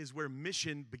 church, is where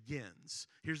mission begins.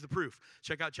 Here's the proof.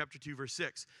 Check out chapter 2, verse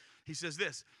 6. He says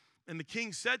this, "And the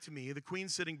king said to me," the queen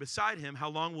sitting beside him, "How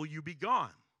long will you be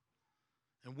gone?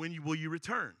 And when will you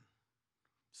return?"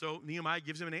 So Nehemiah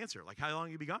gives him an answer, like, how long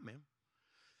will you be gone, man?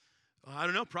 I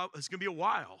don't know, it's going to be a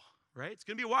while, right? It's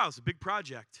going to be a while. It's a big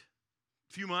project.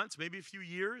 A few months, maybe a few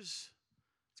years.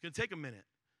 It's going to take a minute.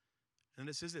 And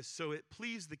it says this, "So it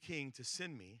pleased the king to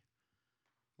send me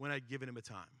when I'd given him a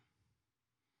time."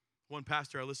 One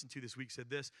pastor I listened to this week said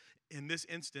this, "In this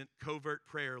instant, covert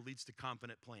prayer leads to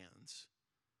confident plans."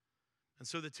 And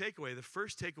so the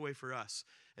first takeaway for us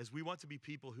as we want to be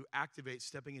people who activate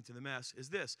stepping into the mess is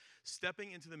this.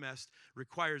 Stepping into the mess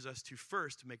requires us to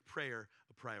first make prayer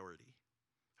a priority.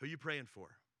 Who are you praying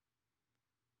for?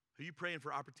 Who are you praying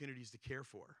for opportunities to care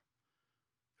for?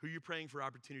 Who are you praying for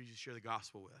opportunities to share the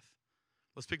gospel with?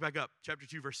 Let's pick back up, chapter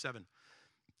 2, verse 7.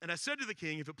 "And I said to the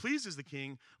king, if it pleases the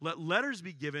king, let letters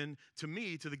be given to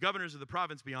me, to the governors of the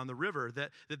province beyond the river,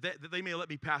 that they may let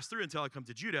me pass through until I come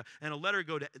to Judah, and a letter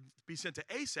be sent to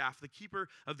Asaph, the keeper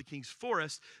of the king's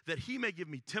forest, that he may give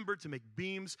me timber to make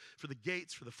beams for the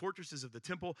gates, for the fortresses of the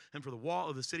temple, and for the wall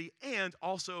of the city, and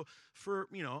also for,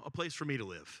 a place for me to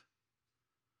live."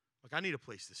 Like, I need a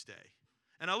place to stay.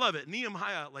 And I love it.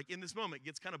 Nehemiah, like in this moment,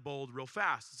 gets kind of bold real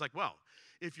fast. It's like, well,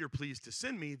 if you're pleased to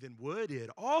send me, then would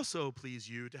it also please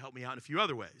you to help me out in a few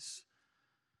other ways?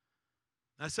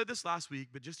 And I said this last week,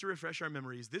 but just to refresh our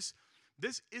memories, this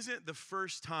isn't the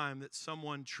first time that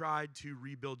someone tried to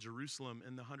rebuild Jerusalem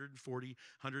in the 140,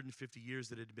 150 years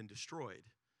that it had been destroyed.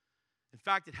 In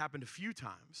fact, it happened a few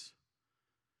times.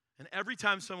 And every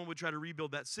time someone would try to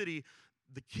rebuild that city,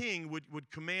 the king would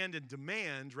command and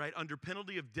demand, right, under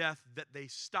penalty of death, that they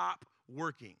stop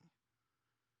working.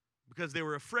 Because they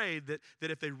were afraid that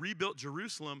if they rebuilt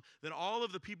Jerusalem, then all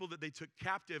of the people that they took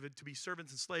captive to be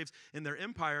servants and slaves in their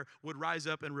empire would rise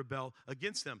up and rebel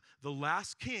against them. The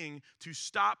last king to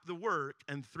stop the work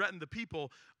and threaten the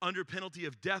people under penalty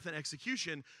of death and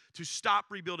execution to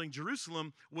stop rebuilding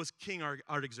Jerusalem was King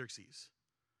Artaxerxes.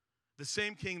 The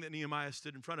same king that Nehemiah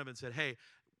stood in front of and said, "Hey,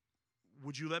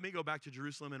 would you let me go back to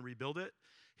Jerusalem and rebuild it?"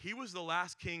 He was the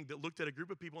last king that looked at a group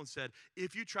of people and said,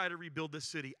 "If you try to rebuild this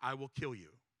city, I will kill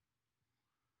you."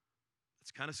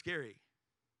 It's kind of scary.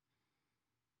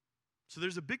 So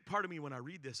there's a big part of me when I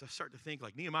read this, I start to think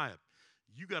like, Nehemiah,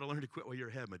 you got to learn to quit while you're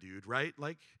ahead, my dude, right?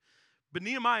 But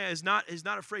Nehemiah is not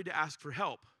afraid to ask for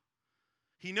help.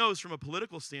 He knows from a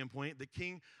political standpoint that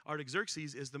King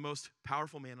Artaxerxes is the most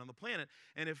powerful man on the planet.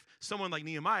 And if someone like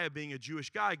Nehemiah, being a Jewish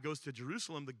guy, goes to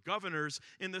Jerusalem, the governors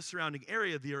in the surrounding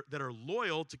area that are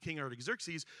loyal to King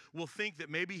Artaxerxes will think that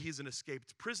maybe he's an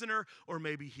escaped prisoner or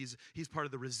maybe he's part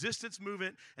of the resistance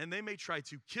movement, and they may try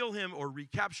to kill him or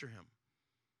recapture him.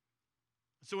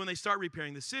 So when they start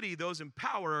repairing the city, those in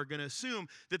power are going to assume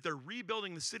that they're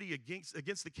rebuilding the city against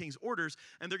the king's orders,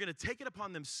 and they're going to take it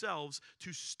upon themselves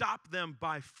to stop them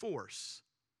by force.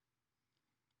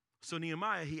 So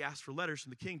Nehemiah, he asked for letters from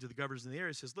the king to the governors in the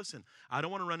area. He says, "Listen, I don't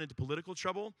want to run into political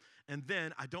trouble, and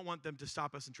then I don't want them to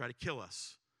stop us and try to kill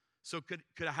us. So could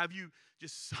I have you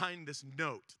just sign this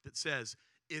note that says,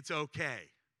 it's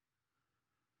okay?"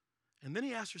 And then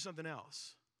he asked for something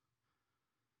else.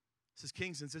 He says,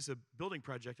 "King, since this is a building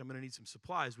project, I'm going to need some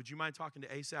supplies. Would you mind talking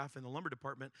to Asaph in the lumber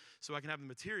department so I can have the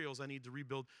materials I need to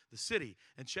rebuild the city?"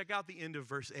 And check out the end of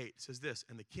verse 8. It says this,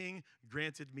 "And the king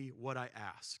granted me what I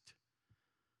asked,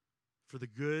 for the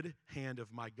good hand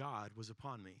of my God was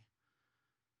upon me."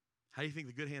 How do you think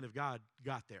the good hand of God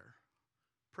got there?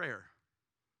 Prayer.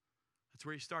 That's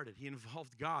where he started. He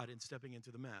involved God in stepping into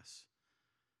the mess.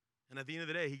 And at the end of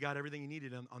the day, he got everything he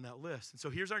needed on that list. And so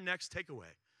here's our next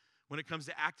takeaway when it comes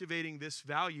to activating this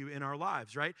value in our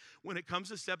lives, right? When it comes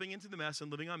to stepping into the mess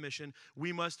and living on mission,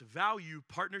 we must value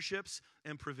partnerships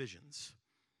and provisions.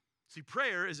 See,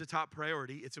 prayer is a top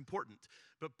priority. It's important.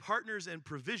 But partners and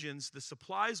provisions, the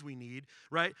supplies we need,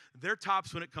 right, they're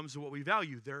tops when it comes to what we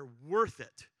value. They're worth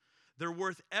it. They're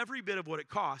worth every bit of what it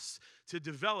costs to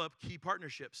develop key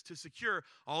partnerships, to secure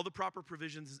all the proper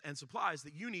provisions and supplies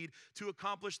that you need to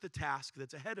accomplish the task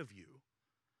that's ahead of you.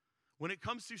 When it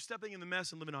comes to stepping in the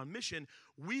mess and living on mission,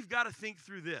 we've got to think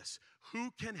through this.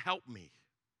 Who can help me?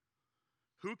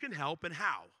 Who can help and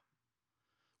how?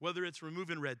 Whether it's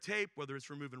removing red tape, whether it's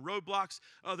removing roadblocks,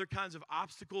 other kinds of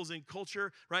obstacles in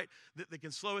culture, right, that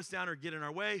can slow us down or get in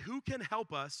our way. Who can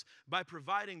help us by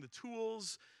providing the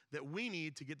tools that we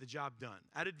need to get the job done?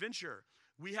 At Adventure,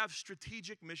 we have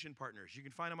strategic mission partners. You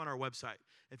can find them on our website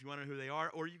if you want to know who they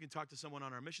are, or you can talk to someone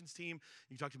on our missions team.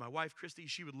 You can talk to my wife, Christy.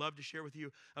 She would love to share with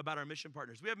you about our mission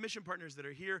partners. We have mission partners that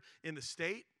are here in the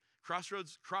state.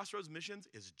 Crossroads Missions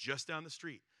is just down the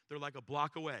street. They're like a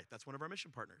block away. That's one of our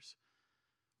mission partners.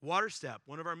 WaterStep,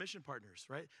 one of our mission partners,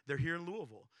 right? They're here in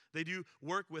Louisville. They do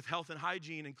work with health and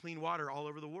hygiene and clean water all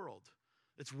over the world.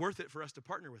 It's worth it for us to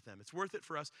partner with them. It's worth it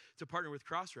for us to partner with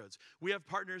Crossroads. We have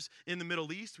partners in the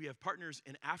Middle East. We have partners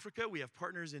in Africa. We have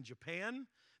partners in Japan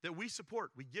that we support.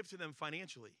 We give to them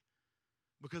financially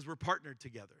because we're partnered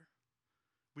together.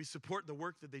 We support the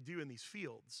work that they do in these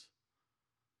fields.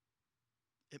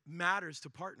 It matters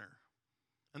to partner.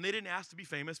 And they didn't ask to be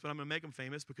famous, but I'm going to make them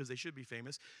famous because they should be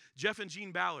famous. Jeff and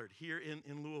Jean Ballard here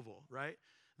in Louisville, right?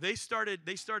 They started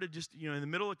just, in the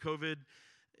middle of COVID,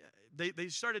 they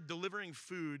started delivering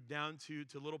food down to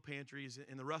little pantries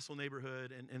in the Russell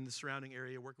neighborhood and the surrounding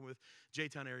area, working with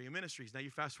J-Town Area Ministries. Now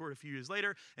you fast forward a few years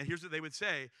later, and here's what they would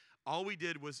say. All we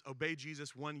did was obey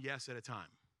Jesus one yes at a time.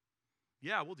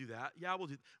 Yeah, we'll do that. Yeah, we'll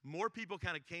do. More people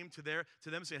kind of came to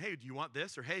them saying, hey, do you want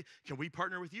this? Or hey, can we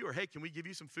partner with you? Or hey, can we give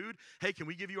you some food? Hey, can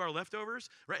we give you our leftovers?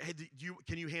 Right? Hey,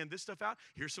 can you hand this stuff out?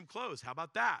 Here's some clothes. How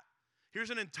about that? Here's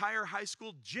an entire high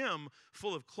school gym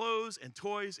full of clothes and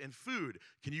toys and food.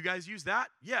 Can you guys use that?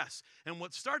 Yes. And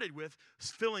what started with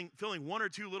filling one or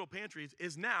two little pantries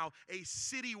is now a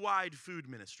citywide food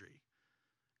ministry.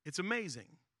 It's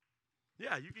amazing.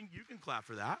 Yeah, you can clap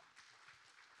for that.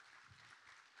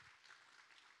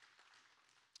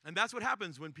 And that's what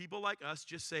happens when people like us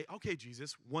just say, okay,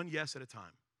 Jesus, one yes at a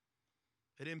time.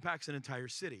 It impacts an entire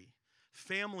city.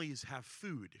 Families have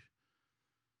food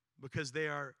because they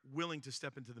are willing to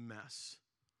step into the mess.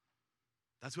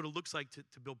 That's what it looks like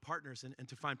to build partners and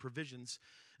to find provisions.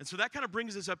 And so that kind of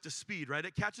brings us up to speed, right?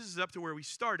 It catches us up to where we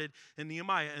started in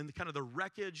Nehemiah and kind of the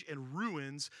wreckage and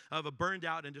ruins of a burned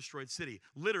out and destroyed city,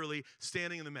 literally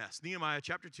standing in the mess. Nehemiah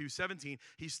chapter 2, 17,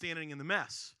 he's standing in the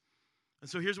mess. And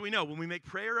so here's what we know. When we make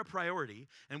prayer a priority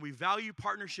and we value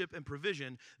partnership and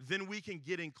provision, then we can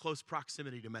get in close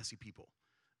proximity to messy people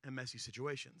and messy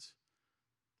situations.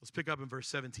 Let's pick up in verse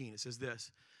 17. It says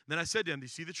this. Then I said to him, do you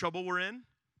see the trouble we're in?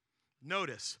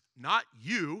 Notice, not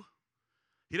you.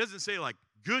 He doesn't say like,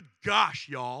 good gosh,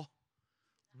 y'all.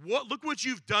 Look what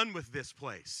you've done with this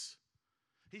place.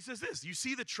 He says this, you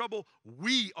see the trouble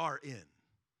we are in.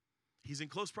 He's in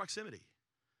close proximity.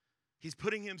 He's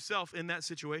putting himself in that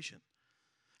situation.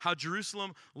 How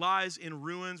Jerusalem lies in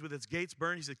ruins with its gates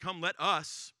burned. He said, come, let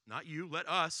us, not you, let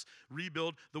us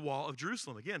rebuild the wall of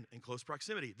Jerusalem. Again, in close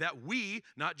proximity. That we,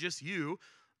 not just you,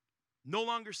 no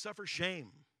longer suffer shame.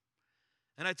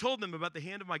 And I told them about the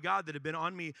hand of my God that had been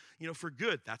on me, for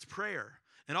good. That's prayer.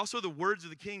 And also the words of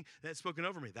the king that had spoken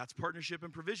over me. That's partnership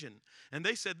and provision. And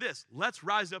they said this, let's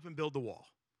rise up and build the wall.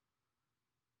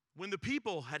 When the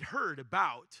people had heard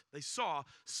about, they saw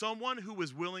someone who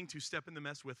was willing to step in the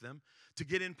mess with them, to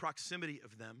get in proximity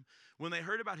of them. When they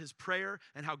heard about his prayer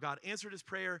and how God answered his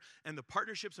prayer and the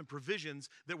partnerships and provisions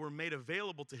that were made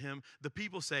available to him, the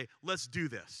people say, let's do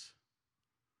this.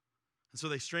 And so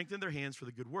they strengthened their hands for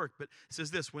the good work. But it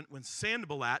says this, when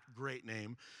Sanballat, great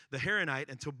name, the Haranite,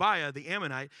 and Tobiah, the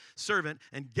Ammonite servant,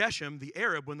 and Geshem, the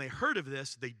Arab, when they heard of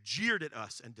this, they jeered at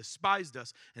us and despised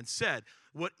us and said,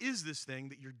 what is this thing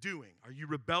that you're doing? Are you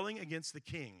rebelling against the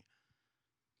king?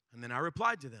 And then I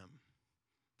replied to them,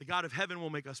 the God of heaven will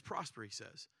make us prosper, he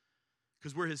says,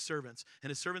 because we're his servants, and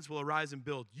his servants will arise and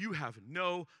build. You have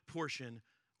no portion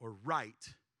or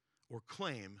right or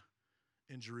claim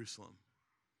in Jerusalem.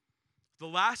 The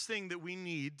last thing that we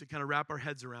need to kind of wrap our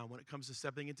heads around when it comes to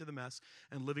stepping into the mess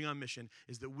and living on mission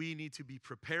is that we need to be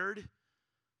prepared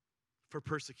for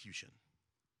persecution.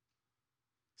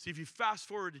 See, if you fast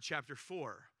forward to chapter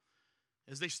 4,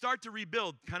 as they start to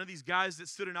rebuild, kind of these guys that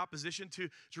stood in opposition to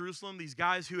Jerusalem, these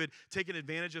guys who had taken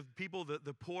advantage of people,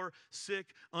 the poor,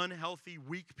 sick, unhealthy,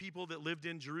 weak people that lived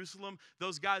in Jerusalem,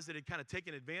 those guys that had kind of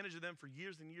taken advantage of them for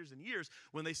years and years and years,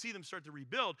 when they see them start to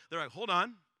rebuild, they're like, hold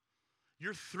on.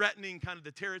 You're threatening kind of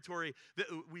the territory that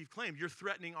we've claimed. You're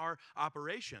threatening our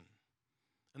operation.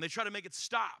 And they try to make it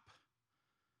stop.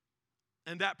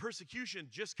 And that persecution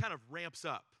just kind of ramps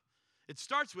up. It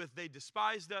starts with they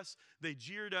despised us, they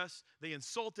jeered us, they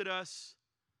insulted us,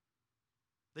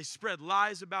 they spread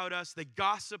lies about us, they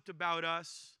gossiped about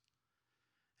us.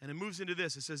 And it moves into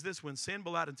this. It says this, when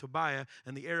Sanballat and Tobiah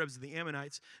and the Arabs and the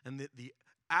Ammonites and the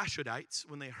Ashdodites,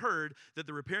 when they heard that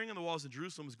the repairing of the walls in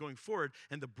Jerusalem was going forward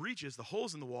and the breaches, the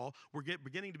holes in the wall, were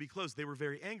beginning to be closed, they were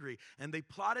very angry. And they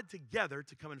plotted together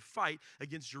to come and fight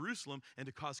against Jerusalem and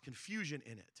to cause confusion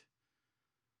in it.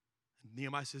 And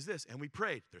Nehemiah says this, and we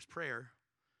prayed, there's prayer,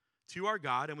 to our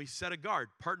God, and we set a guard,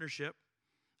 partnership,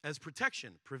 as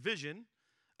protection, provision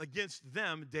against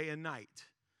them day and night.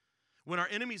 When our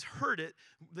enemies heard it,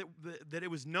 that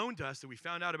it was known to us, that we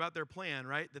found out about their plan,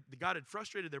 right? That God had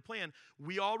frustrated their plan,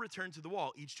 we all returned to the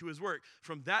wall, each to his work.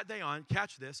 From that day on,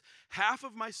 catch this, half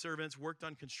of my servants worked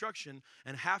on construction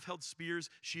and half held spears,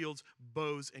 shields,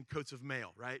 bows, and coats of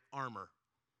mail, right? Armor.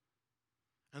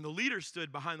 And the leaders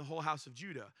stood behind the whole house of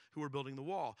Judah who were building the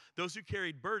wall. Those who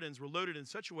carried burdens were loaded in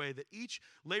such a way that each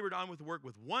labored on with the work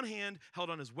with one hand held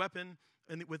on his weapon,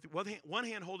 and with one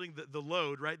hand holding the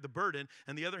load, right, the burden,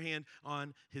 and the other hand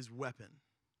on his weapon.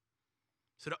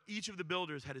 So each of the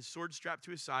builders had his sword strapped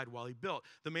to his side while he built.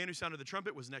 The man who sounded the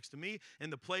trumpet was next to me.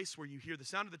 In the place where you hear the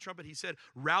sound of the trumpet, he said,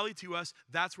 rally to us,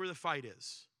 that's where the fight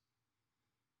is.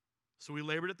 So we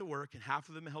labored at the work, and half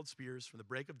of them held spears from the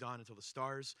break of dawn until the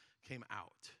stars came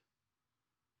out.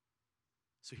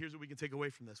 So here's what we can take away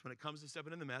from this. When it comes to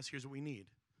stepping in the mess, here's what we need.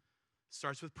 It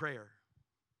starts with prayer.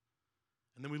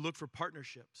 And then we look for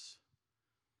partnerships.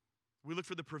 We look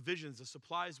for the provisions, the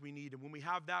supplies we need. And when we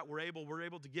have that, we're able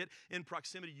to get in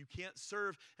proximity. You can't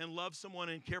serve and love someone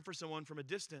and care for someone from a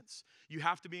distance. You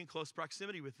have to be in close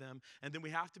proximity with them. And then we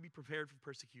have to be prepared for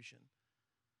persecution,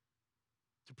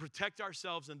 to protect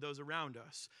ourselves and those around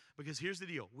us. Because here's the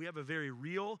deal. We have a very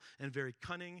real and very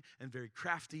cunning and very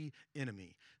crafty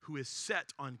enemy who is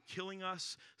set on killing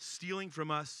us, stealing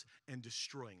from us, and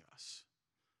destroying us.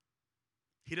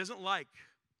 He doesn't like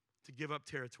to give up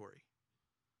territory.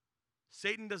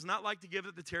 Satan does not like to give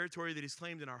up the territory that he's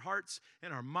claimed in our hearts,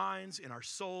 in our minds, in our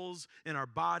souls, in our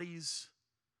bodies.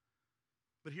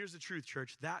 But here's the truth,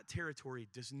 church. That territory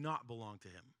does not belong to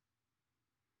him.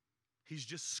 He's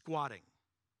just squatting.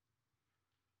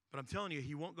 But I'm telling you,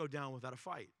 he won't go down without a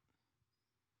fight.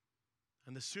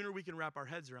 And the sooner we can wrap our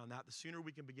heads around that, the sooner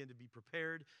we can begin to be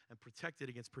prepared and protected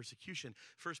against persecution.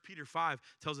 1 Peter 5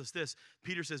 tells us this.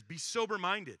 Peter says, be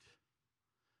sober-minded.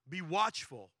 Be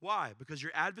watchful. Why? Because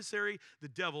your adversary, the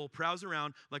devil, prowls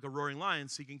around like a roaring lion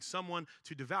seeking someone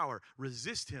to devour.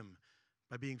 Resist him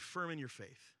by being firm in your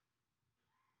faith.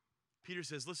 Peter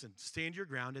says, listen, stand your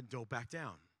ground and don't back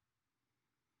down.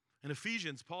 In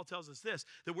Ephesians, Paul tells us this,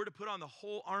 that we're to put on the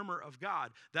whole armor of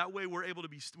God. That way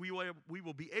we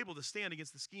will be able to stand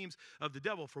against the schemes of the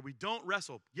devil. For we don't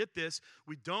wrestle, get this,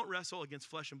 we don't wrestle against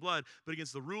flesh and blood, but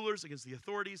against the rulers, against the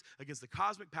authorities, against the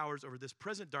cosmic powers over this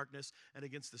present darkness, and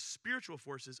against the spiritual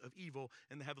forces of evil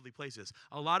in the heavenly places.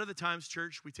 A lot of the times,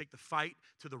 church, we take the fight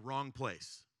to the wrong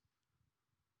place.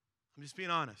 I'm just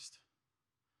being honest.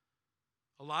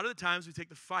 A lot of the times we take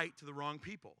the fight to the wrong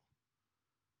people.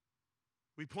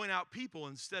 We point out people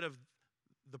instead of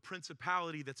the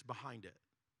principality that's behind it.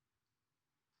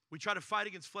 We try to fight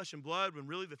against flesh and blood when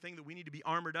really the thing that we need to be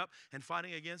armored up and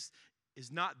fighting against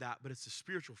is not that, but it's the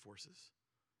spiritual forces.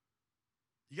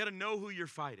 You got to know who you're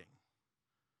fighting.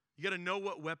 You got to know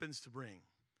what weapons to bring.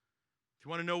 If you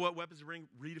want to know what weapons to bring,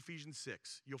 read Ephesians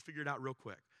 6. You'll figure it out real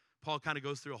quick. Paul kind of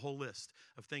goes through a whole list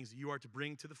of things that you are to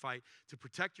bring to the fight to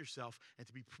protect yourself and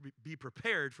to be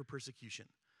prepared for persecution.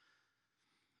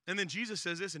 And then Jesus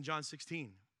says this in John 16.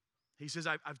 He says,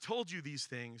 I've told you these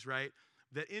things, right,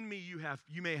 that in me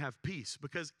you may have peace.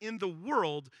 Because in the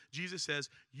world, Jesus says,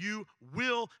 you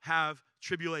will have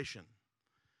tribulation.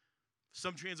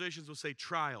 Some translations will say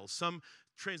trials. Some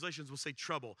translations will say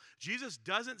trouble. Jesus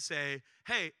doesn't say,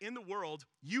 hey, in the world,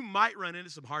 you might run into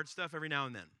some hard stuff every now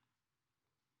and then.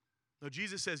 No,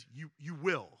 Jesus says, you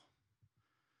will.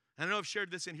 And I know I've shared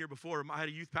this in here before. I had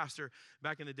a youth pastor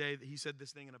back in the day that he said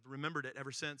this thing, and I've remembered it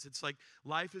ever since. It's like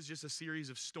life is just a series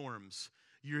of storms.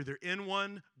 You're either in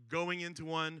one, going into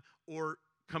one, or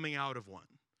coming out of one,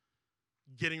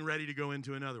 getting ready to go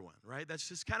into another one, right? That's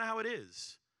just kind of how it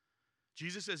is.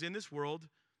 Jesus says, in this world,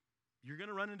 you're going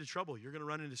to run into trouble. You're going to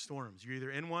run into storms. You're either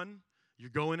in one,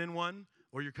 you're going in one,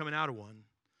 or you're coming out of one.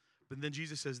 But then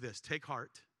Jesus says this, take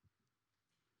heart,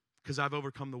 because I've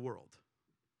overcome the world.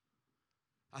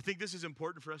 I think this is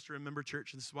important for us to remember,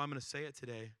 church, and this is why I'm going to say it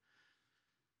today.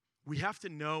 We have to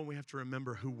know and we have to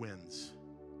remember who wins.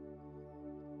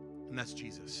 and that's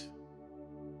Jesus.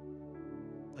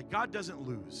 Like, God doesn't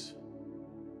lose.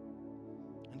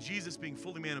 And Jesus, being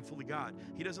fully man and fully God,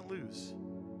 he doesn't lose.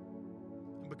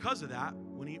 And because of that,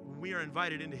 when we are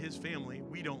invited into his family,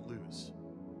 we don't lose.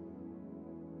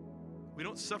 We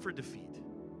don't suffer defeat.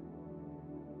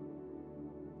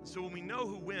 So when we know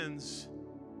who wins,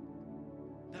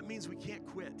 that means we can't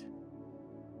quit.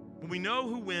 When we know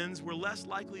who wins, we're less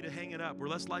likely to hang it up. We're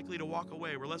less likely to walk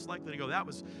away. We're less likely to go, that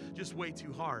was just way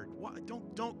too hard. Why?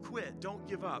 Don't quit. Don't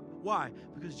give up. Why?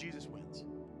 Because Jesus wins.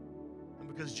 And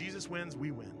because Jesus wins,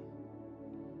 we win.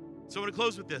 So I'm going to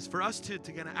close with this. For us to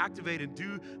kind of activate and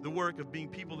do the work of being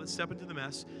people that step into the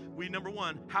mess, we, number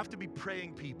one, have to be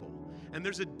praying people. And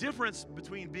there's a difference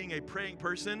between being a praying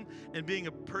person and being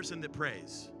a person that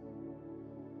prays.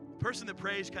 A person that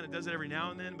prays kind of does it every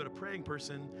now and then, but a praying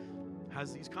person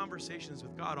has these conversations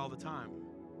with God all the time,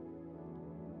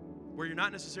 where you're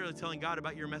not necessarily telling God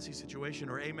about your messy situation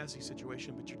or a messy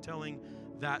situation, but you're telling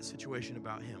that situation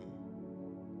about him.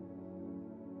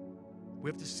 We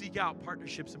have to seek out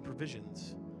partnerships and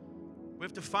provisions. We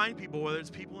have to find people, whether it's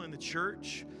people in the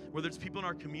church, whether it's people in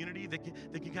our community that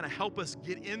can kind of help us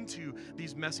get into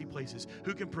these messy places,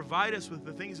 who can provide us with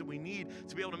the things that we need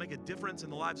to be able to make a difference in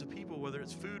the lives of people, whether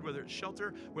it's food, whether it's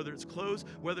shelter, whether it's clothes,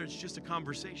 whether it's just a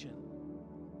conversation.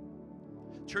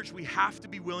 Church, we have to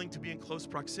be willing to be in close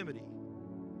proximity.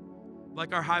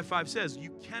 Like our high five says, you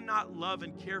cannot love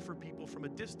and care for people from a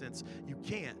distance. You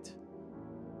can't.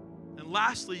 And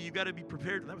lastly, you got to be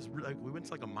prepared. That was like, we went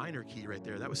to like a minor key right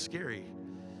there. That was scary.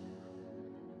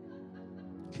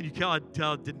 Can you tell I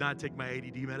did not take my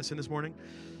ADD medicine this morning?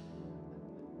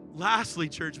 Lastly,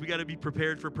 church, we got to be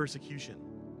prepared for persecution,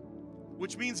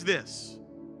 which means this.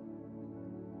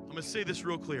 I'm going to say this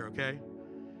real clear, okay?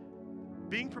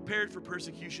 Being prepared for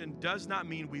persecution does not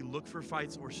mean we look for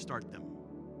fights or start them.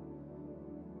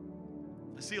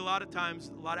 I see a lot of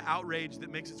times, a lot of outrage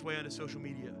that makes its way onto social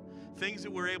media. Things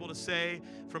that we're able to say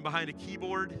from behind a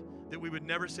keyboard that we would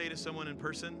never say to someone in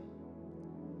person.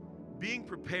 Being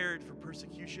prepared for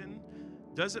persecution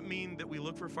doesn't mean that we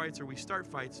look for fights or we start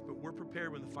fights, but we're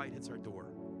prepared when the fight hits our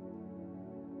door.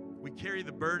 We carry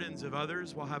the burdens of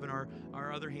others while having our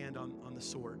other hand on the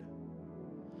sword.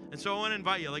 And so I want to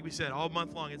invite you, like we said, all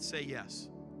month long, it's say yes.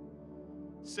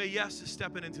 Say yes to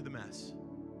stepping into the mess.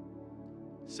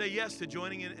 Say yes to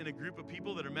joining in a group of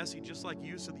people that are messy just like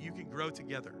you so that you can grow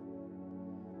together.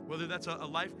 Whether that's a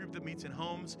life group that meets in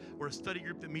homes or a study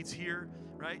group that meets here,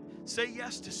 right? Say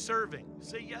yes to serving.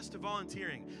 Say yes to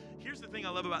volunteering. Here's the thing I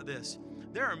love about this.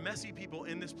 There are messy people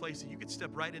in this place that you could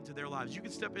step right into their lives. You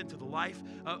could step into the life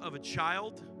of a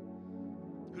child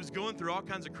who's going through all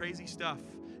kinds of crazy stuff.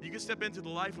 You can step into the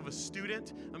life of a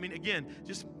student. I mean, again,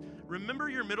 just remember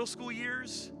your middle school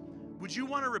years. Would you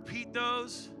want to repeat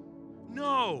those?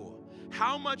 No.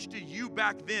 How much do you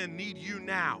back then need you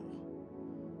now?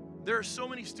 There are so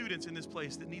many students in this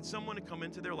place that need someone to come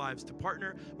into their lives, to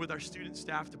partner with our student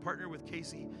staff, to partner with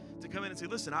Casey, to come in and say,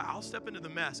 listen, I'll step into the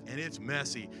mess, and it's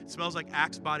messy. It smells like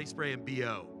Axe body spray and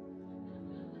BO.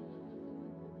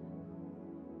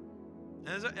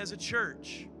 And as a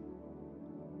church,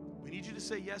 we need you to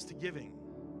say yes to giving,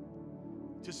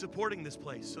 to supporting this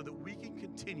place so that we can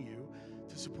continue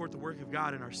to support the work of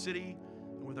God in our city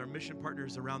and with our mission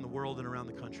partners around the world and around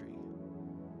the country.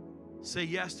 Say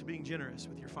yes to being generous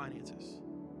with your finances.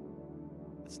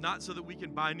 It's not so that we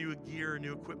can buy new gear or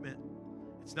new equipment.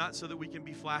 It's not so that we can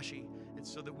be flashy.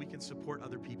 It's so that we can support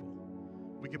other people.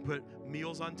 We can put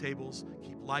meals on tables,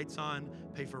 keep lights on,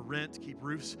 pay for rent, keep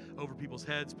roofs over people's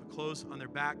heads, put clothes on their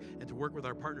back, and to work with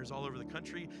our partners all over the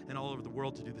country and all over the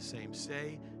world to do the same.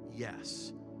 Say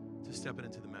yes to stepping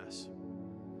into the mess.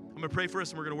 I'm going to pray for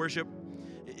us and we're going to worship.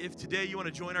 If today you want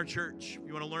to join our church,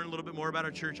 you want to learn a little bit more about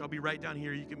our church, I'll be right down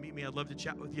here. You can meet me. I'd love to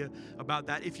chat with you about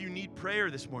that. If you need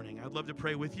prayer this morning, I'd love to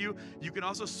pray with you. You can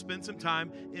also spend some time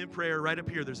in prayer right up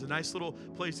here. There's a nice little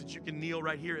place that you can kneel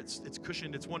right here. It's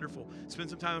cushioned. It's wonderful. Spend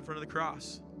some time in front of the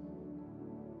cross.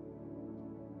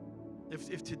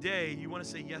 If today you want to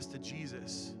say yes to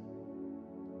Jesus,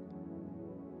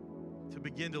 to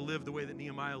begin to live the way that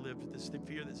Nehemiah lived, with this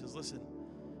fear that says, listen,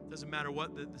 doesn't matter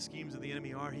what the schemes of the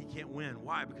enemy are, he can't win.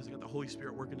 Why? Because I got the Holy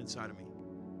Spirit working inside of me.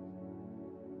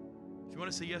 If you want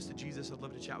to say yes to Jesus, I'd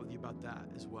love to chat with you about that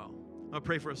as well. I'll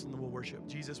pray for us and then we'll worship.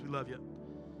 Jesus, we love you.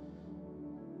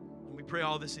 And we pray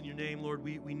all this in your name, Lord.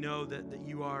 We know that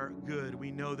you are good.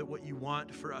 We know that what you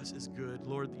want for us is good.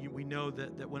 Lord, we know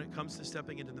that when it comes to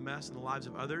stepping into the mess in the lives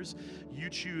of others, you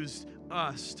choose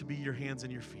us to be your hands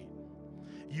and your feet.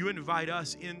 You invite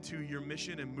us into your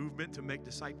mission and movement to make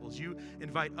disciples. You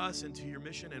invite us into your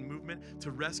mission and movement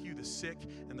to rescue the sick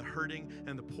and the hurting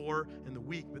and the poor and the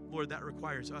weak. But Lord, that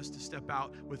requires us to step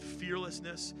out with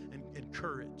fearlessness and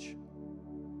courage.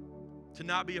 To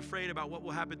not be afraid about what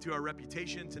will happen to our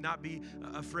reputation, to not be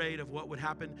afraid of what would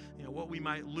happen, what we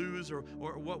might lose or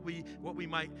what we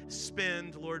might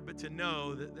spend, Lord, but to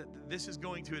know that this is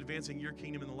going to advancing your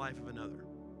kingdom in the life of another.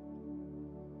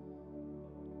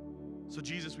 So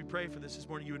Jesus, we pray for this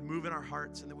morning. You would move in our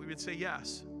hearts and that we would say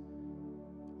yes.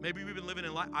 Maybe we've been living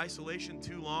in isolation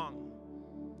too long,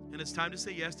 and it's time to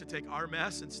say yes to take our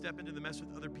mess and step into the mess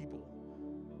with other people.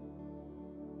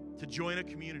 To join a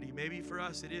community. Maybe for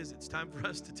us it's time for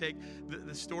us to take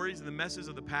the stories and the messes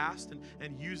of the past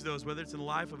and use those, whether it's in the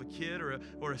life of a kid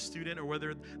or a student, or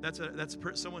whether that's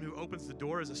someone who opens the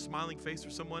door as a smiling face, or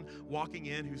someone walking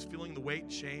in who's feeling the weight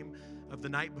and shame of the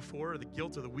night before or the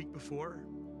guilt of the week before.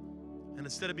 And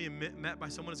instead of being met by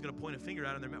someone who's going to point a finger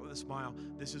at them, they're met with a smile.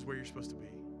 This is where you're supposed to be.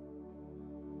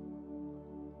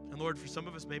 And Lord, for some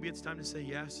of us, maybe it's time to say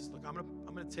yes. Look, I'm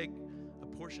going to take a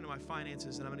portion of my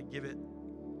finances and I'm going to give it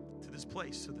to this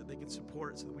place so that they can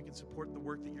support, so that we can support the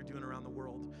work that you're doing around the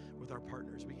world with our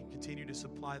partners. We can continue to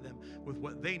supply them with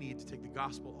what they need to take the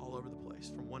gospel all over the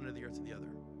place, from one end of the earth to the other.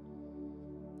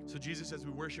 So Jesus, as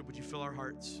we worship, would you fill our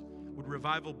hearts? Would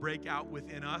revival break out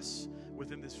within us,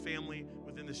 within this family,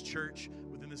 within this church,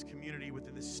 within this community,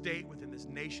 within this state, within this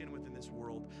nation, within this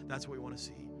world? That's what we want to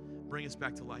see. Bring us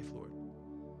back to life, Lord.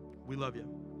 We love you.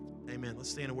 Amen. Let's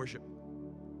stand and worship.